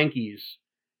of the Yankees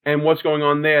and what's going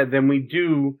on there than we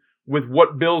do with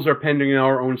what bills are pending in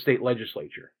our own state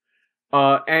legislature.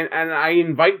 And I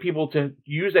invite people to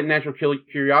use that natural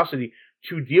curiosity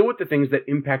to deal with the things that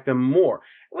impact them more.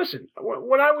 Listen,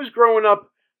 when I was growing up,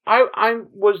 I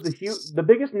was the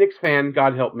biggest Knicks fan,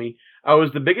 God help me. I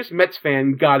was the biggest Mets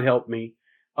fan, God help me.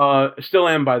 Still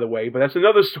am, by the way, but that's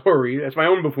another story. That's my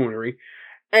own buffoonery.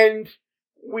 And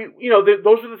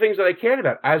those were the things that I cared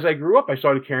about. As I grew up, I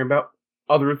started caring about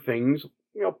other things,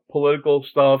 political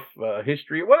stuff,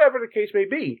 history, whatever the case may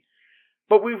be.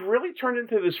 But we've really turned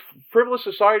into this frivolous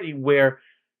society where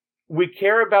we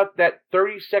care about that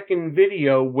 30-second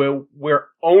video where we're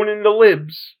owning the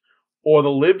libs, or the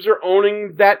libs are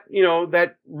owning that,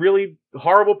 that really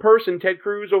horrible person, Ted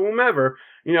Cruz or whomever.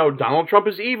 Donald Trump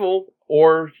is evil,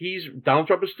 or Donald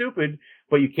Trump is stupid,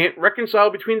 but you can't reconcile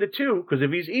between the two, because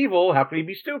if he's evil, how can he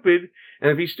be stupid?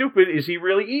 And if he's stupid, is he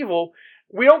really evil?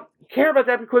 We don't care about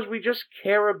that because we just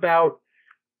care about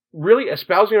really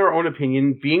espousing our own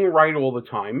opinion, being right all the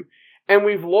time, and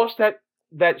we've lost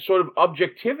that sort of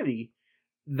objectivity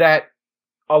that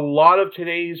a lot of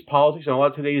today's politics and a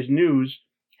lot of today's news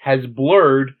has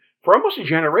blurred for almost a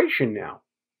generation now.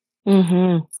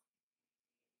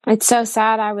 It's so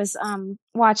sad. I was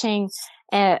watching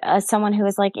someone who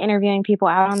was like interviewing people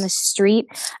out on the street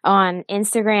on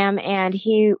Instagram, and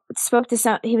he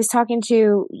was talking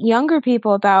to younger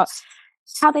people about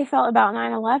how they felt about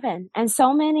 9/11, and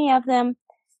so many of them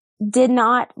did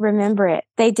not remember it.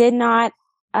 They did not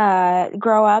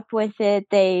grow up with it.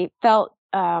 They felt,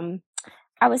 I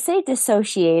would say,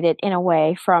 dissociated in a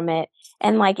way from it.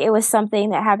 And like it was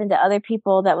something that happened to other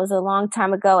people that was a long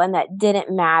time ago and that didn't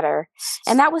matter.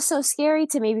 And that was so scary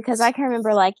to me, because I can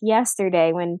remember like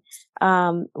yesterday when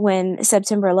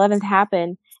September 11th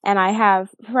happened, and I have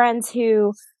friends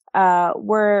who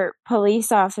were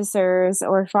police officers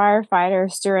or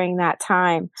firefighters during that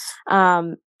time.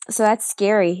 So that's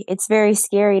scary. It's very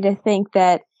scary to think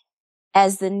that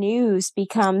as the news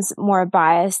becomes more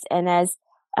biased, and as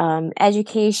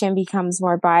education becomes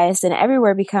more biased, and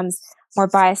everywhere becomes more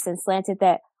biased and slanted,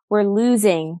 that we're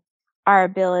losing our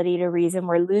ability to reason.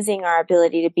 We're losing our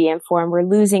ability to be informed. We're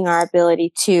losing our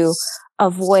ability to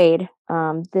avoid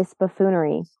this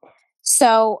buffoonery.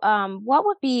 So what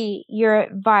would be your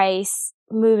advice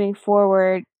moving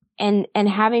forward and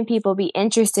having people be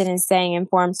interested in staying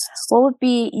informed? What would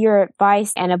be your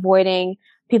advice and avoiding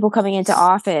people coming into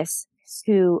office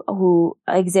who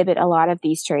exhibit a lot of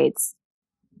these traits?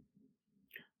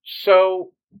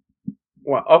 So,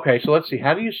 okay. So let's see.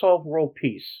 How do you solve world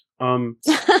peace? Well,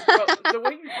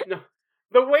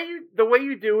 the way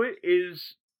you do it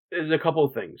is a couple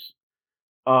of things.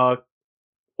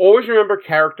 Always remember,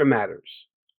 character matters.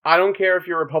 I don't care if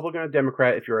you're a Republican or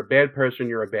Democrat. If you're a bad person,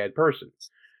 you're a bad person.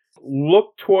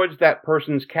 Look towards that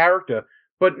person's character,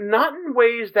 but not in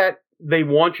ways that they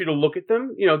want you to look at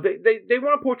them. They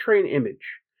want to portray an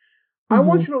image. I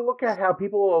want you to look at how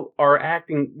people are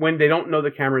acting when they don't know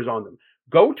the camera's on them.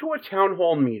 Go to a town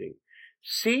hall meeting.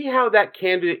 See how that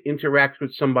candidate interacts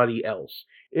with somebody else.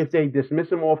 If they dismiss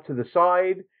them off to the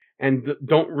side and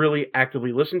don't really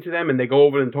actively listen to them, and they go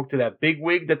over and talk to that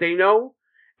bigwig that they know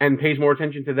and pays more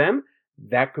attention to them,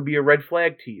 that could be a red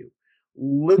flag to you.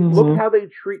 Look how they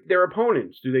treat their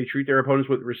opponents. Do they treat their opponents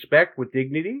with respect, with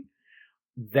dignity?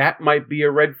 That might be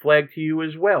a red flag to you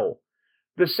as well.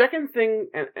 The second thing,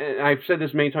 and I've said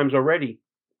this many times already,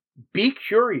 be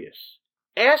curious.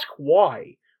 Ask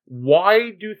why.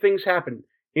 Why do things happen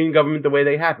in government the way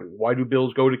they happen? Why do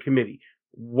bills go to committee?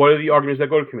 What are the arguments that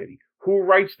go to committee? Who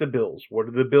writes the bills? What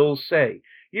do the bills say?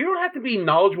 You don't have to be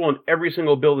knowledgeable in every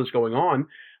single bill that's going on,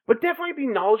 but definitely be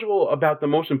knowledgeable about the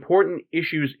most important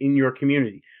issues in your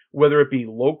community, whether it be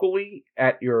locally,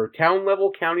 at your town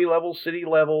level, county level, city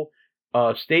level,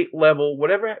 state level,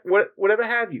 whatever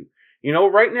have you.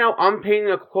 Right now I'm paying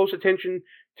a close attention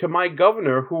to my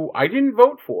governor, who I didn't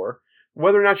vote for,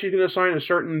 whether or not she's going to sign a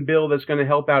certain bill that's going to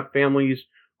help out families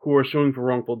who are suing for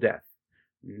wrongful death.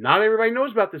 Not everybody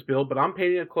knows about this bill, but I'm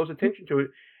paying close attention to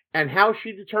it. And how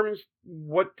she determines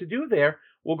what to do there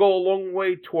will go a long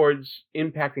way towards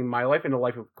impacting my life and the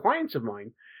life of clients of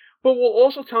mine. But will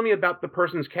also tell me about the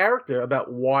person's character,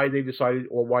 about why they decided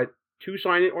or why to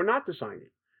sign it or not to sign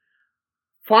it.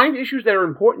 Find issues that are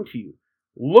important to you.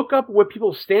 Look up where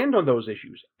people stand on those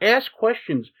issues. Ask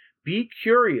questions. Be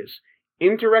curious.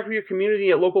 Interact with your community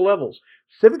at local levels.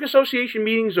 Civic association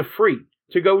meetings are free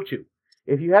to go to.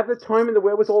 If you have the time and the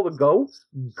wherewithal to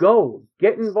go.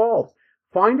 Get involved.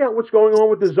 Find out what's going on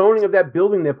with the zoning of that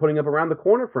building they're putting up around the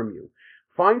corner from you.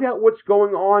 Find out what's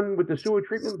going on with the sewer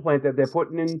treatment plant that they're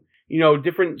putting in,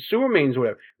 different sewer mains or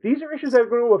whatever. These are issues that are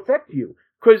going to affect you.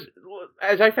 Because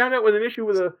as I found out with an issue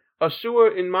with a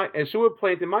sewer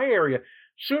plant in my area,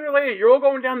 sooner or later you're all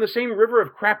going down the same river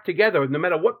of crap together, no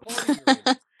matter what party you're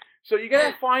in. So you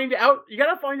gotta find out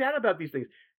about these things.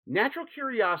 Natural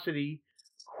curiosity,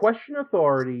 question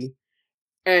authority,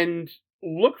 and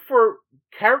look for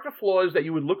character flaws that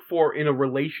you would look for in a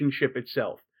relationship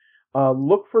itself.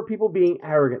 Look for people being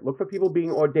arrogant. Look for people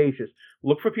being audacious.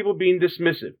 Look for people being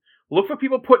dismissive. Look for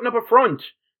people putting up a front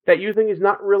that you think is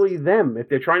not really them if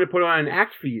they're trying to put on an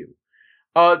act for you.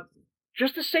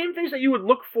 Just the same things that you would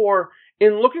look for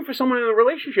in looking for someone in a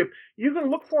relationship, you can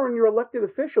look for in your elected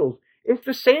officials. It's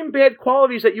the same bad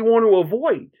qualities that you want to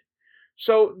avoid.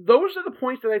 So those are the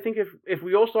points that I think if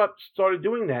we all started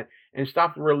doing that and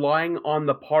stopped relying on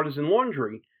the partisan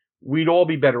laundry, we'd all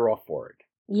be better off for it.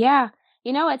 Yeah.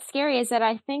 What's scary is that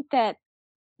I think that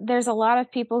there's a lot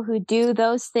of people who do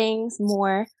those things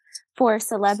more for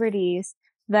celebrities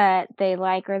that they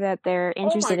like or that they're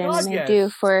interested in than they do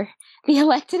for the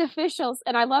elected officials.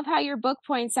 And I love how your book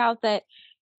points out that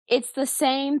it's the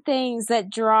same things that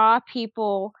draw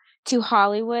people to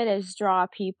Hollywood as draw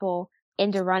people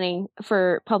into running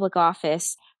for public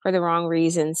office for the wrong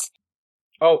reasons.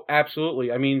 Oh,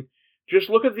 absolutely. I mean, just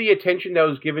look at the attention that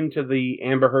was given to the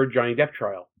Amber Heard Johnny Depp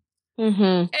trial.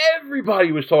 Mm-hmm.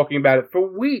 Everybody was talking about it for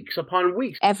weeks upon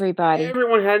weeks.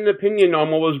 Everyone had an opinion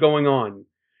on what was going on,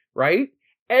 right?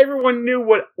 Everyone knew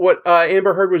what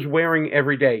Amber Heard was wearing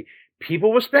every day.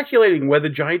 People were speculating whether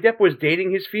Johnny Depp was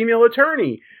dating his female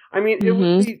attorney. I mean,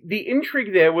 the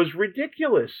intrigue there was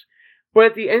ridiculous. But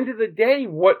at the end of the day,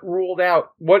 what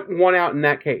won out in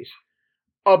that case?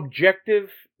 Objective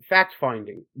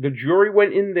fact-finding. The jury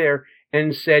went in there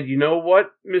and said, you know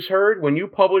what, Ms. Heard, when you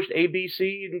published A, B,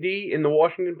 C, and D in the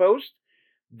Washington Post,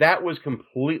 that was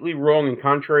completely wrong and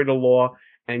contrary to law,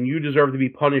 and you deserve to be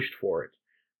punished for it.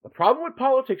 The problem with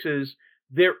politics is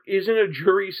there isn't a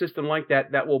jury system like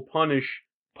that will punish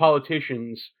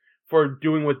politicians for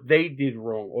doing what they did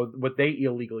wrong or what they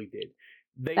illegally did.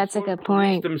 That's a good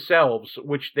point. They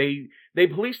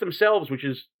police themselves, which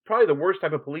is probably the worst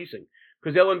type of policing,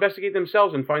 because they'll investigate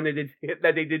themselves and find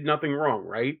that they did nothing wrong,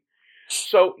 right?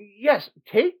 So, yes,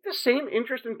 take the same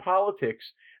interest in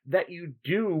politics that you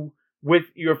do with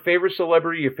your favorite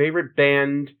celebrity, your favorite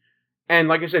band, and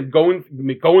like I said, going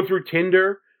through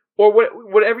Tinder, or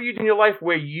whatever you do in your life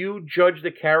where you judge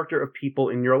the character of people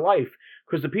in your life.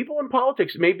 Because the people in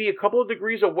politics may be a couple of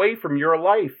degrees away from your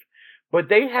life, but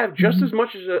they have just as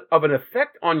much of an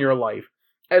effect on your life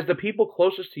as the people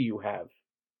closest to you have.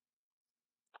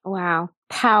 Wow.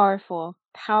 Powerful.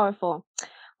 Powerful.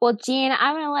 Well, Gene,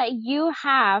 I'm going to let you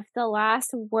have the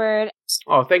last word.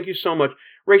 Oh, thank you so much.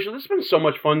 Rachel, this has been so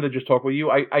much fun to just talk with you.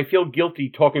 I feel guilty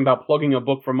talking about plugging a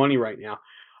book for money right now.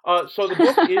 So the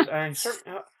book is,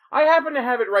 I happen to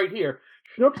have it right here.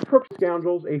 Schnooks, Crooks,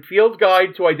 Scoundrels, a field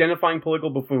guide to identifying political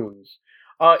buffoons.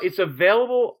 It's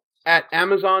available at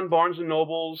Amazon, Barnes &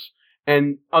 Nobles,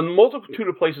 and a multitude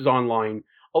of places online.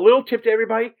 A little tip to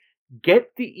everybody,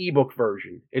 get the ebook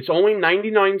version. It's only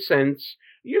 99 cents.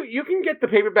 You can get the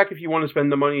paperback if you want to spend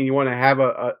the money and you want to have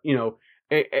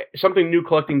something new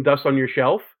collecting dust on your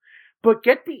shelf. But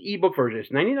get the ebook version.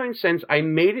 It's 99 cents. I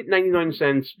made it 99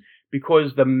 cents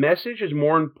because the message is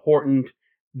more important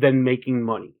than making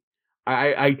money.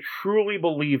 I truly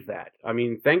believe that. I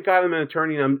mean, thank God I'm an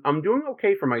attorney and I'm doing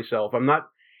okay for myself. I'm not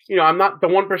the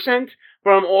 1%, but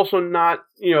I'm also not,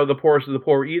 the poorest of the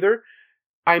poor either.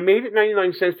 I made it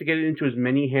 99 cents to get it into as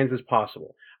many hands as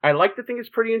possible. I like to think it's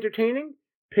pretty entertaining.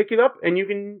 Pick it up and you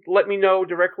can let me know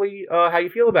directly how you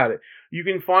feel about it. You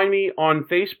can find me on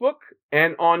Facebook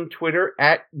and on Twitter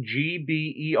at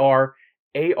GBERARDELLI.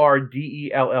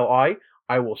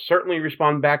 I will certainly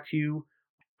respond back to you.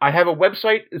 I have a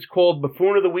website. It's called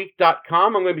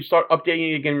buffoonoftheweek.com. I'm going to start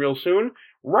updating it again real soon.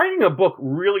 Writing a book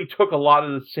really took a lot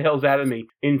of the sales out of me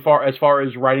as far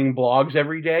as writing blogs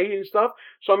every day and stuff.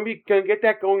 So I'm going to get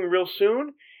that going real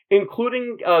soon,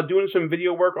 including doing some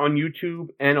video work on YouTube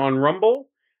and on Rumble.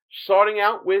 Starting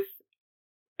out with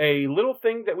a little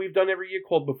thing that we've done every year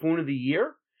called Buffoon of the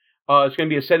Year. It's going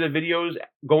to be a set of videos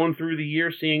going through the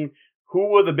year, seeing who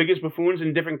were the biggest buffoons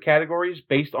in different categories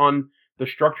based on the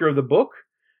structure of the book.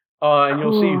 And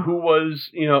you'll see who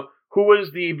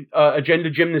was the agenda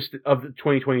gymnast of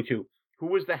 2022, who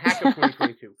was the hack of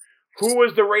 2022, who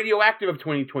was the radioactive of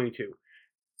 2022.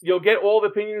 You'll get all the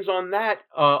opinions on that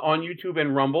on YouTube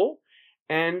and Rumble.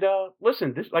 And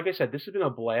listen, like I said, this has been a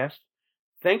blast.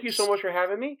 Thank you so much for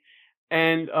having me.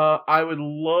 And I would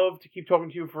love to keep talking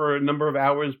to you for a number of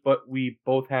hours, but we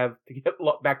both have to get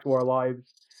back to our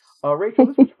lives. Rachel,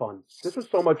 this was fun. This was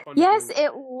so much fun. Yes,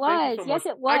 it was. Yes,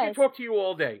 it was. I can talk to you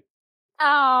all day. Oh,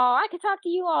 I could talk to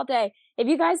you all day. If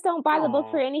you guys don't buy the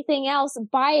book for anything else,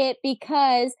 buy it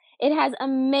because it has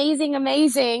amazing,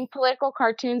 amazing political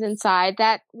cartoons inside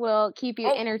that will keep you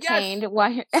entertained.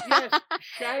 Yes. Yes.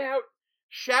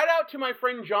 Shout out to my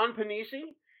friend John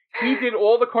Panisi. He did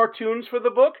all the cartoons for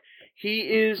the book. He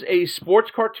is a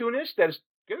sports cartoonist that is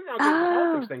getting out into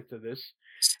politics thanks to this.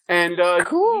 And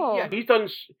cool.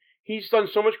 He's done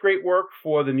so much great work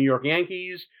for the New York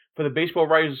Yankees, for the Baseball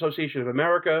Writers Association of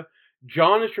America.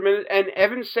 John is tremendous, and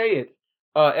Evan Sayed,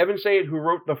 who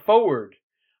wrote the foreword,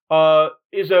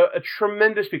 is a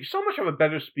tremendous speaker. So much of a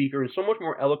better speaker and so much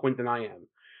more eloquent than I am.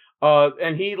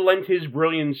 And he lent his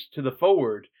brilliance to the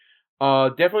foreword.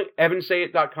 Definitely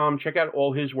evansayit.com. Check out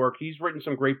all his work. He's written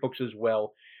some great books as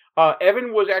well.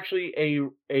 Evan was actually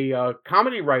a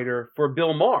comedy writer for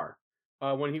Bill Maher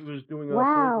when he was doing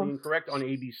Politically Incorrect on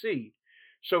ABC.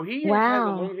 So he has a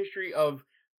long history of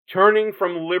turning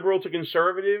from liberal to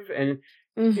conservative, and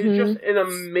he's just an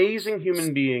amazing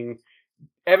human being.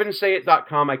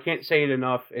 evansayit.com. I can't say it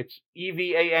enough. It's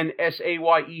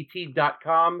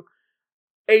EVANSAYET.com.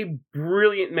 A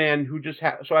brilliant man who just so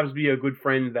happens to be a good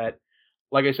friend that,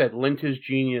 like I said, lent his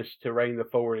genius to writing the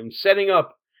foreword and setting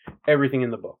up everything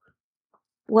in the book.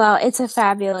 Well, it's a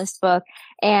fabulous book.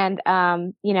 And,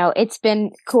 it's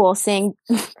been cool seeing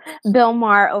Bill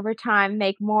Maher over time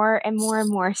make more and more and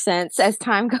more sense as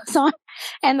time goes on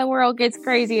and the world gets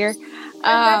crazier. And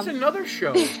that's another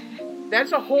show.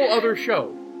 That's a whole other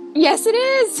show. Yes, it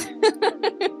is.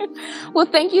 Well,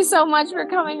 thank you so much for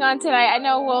coming on tonight. I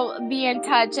know we'll be in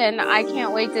touch, and I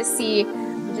can't wait to see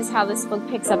just how this book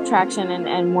picks up traction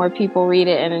and more people read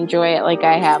it and enjoy it like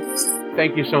I have.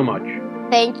 Thank you so much.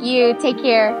 Thank you. Take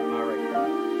care.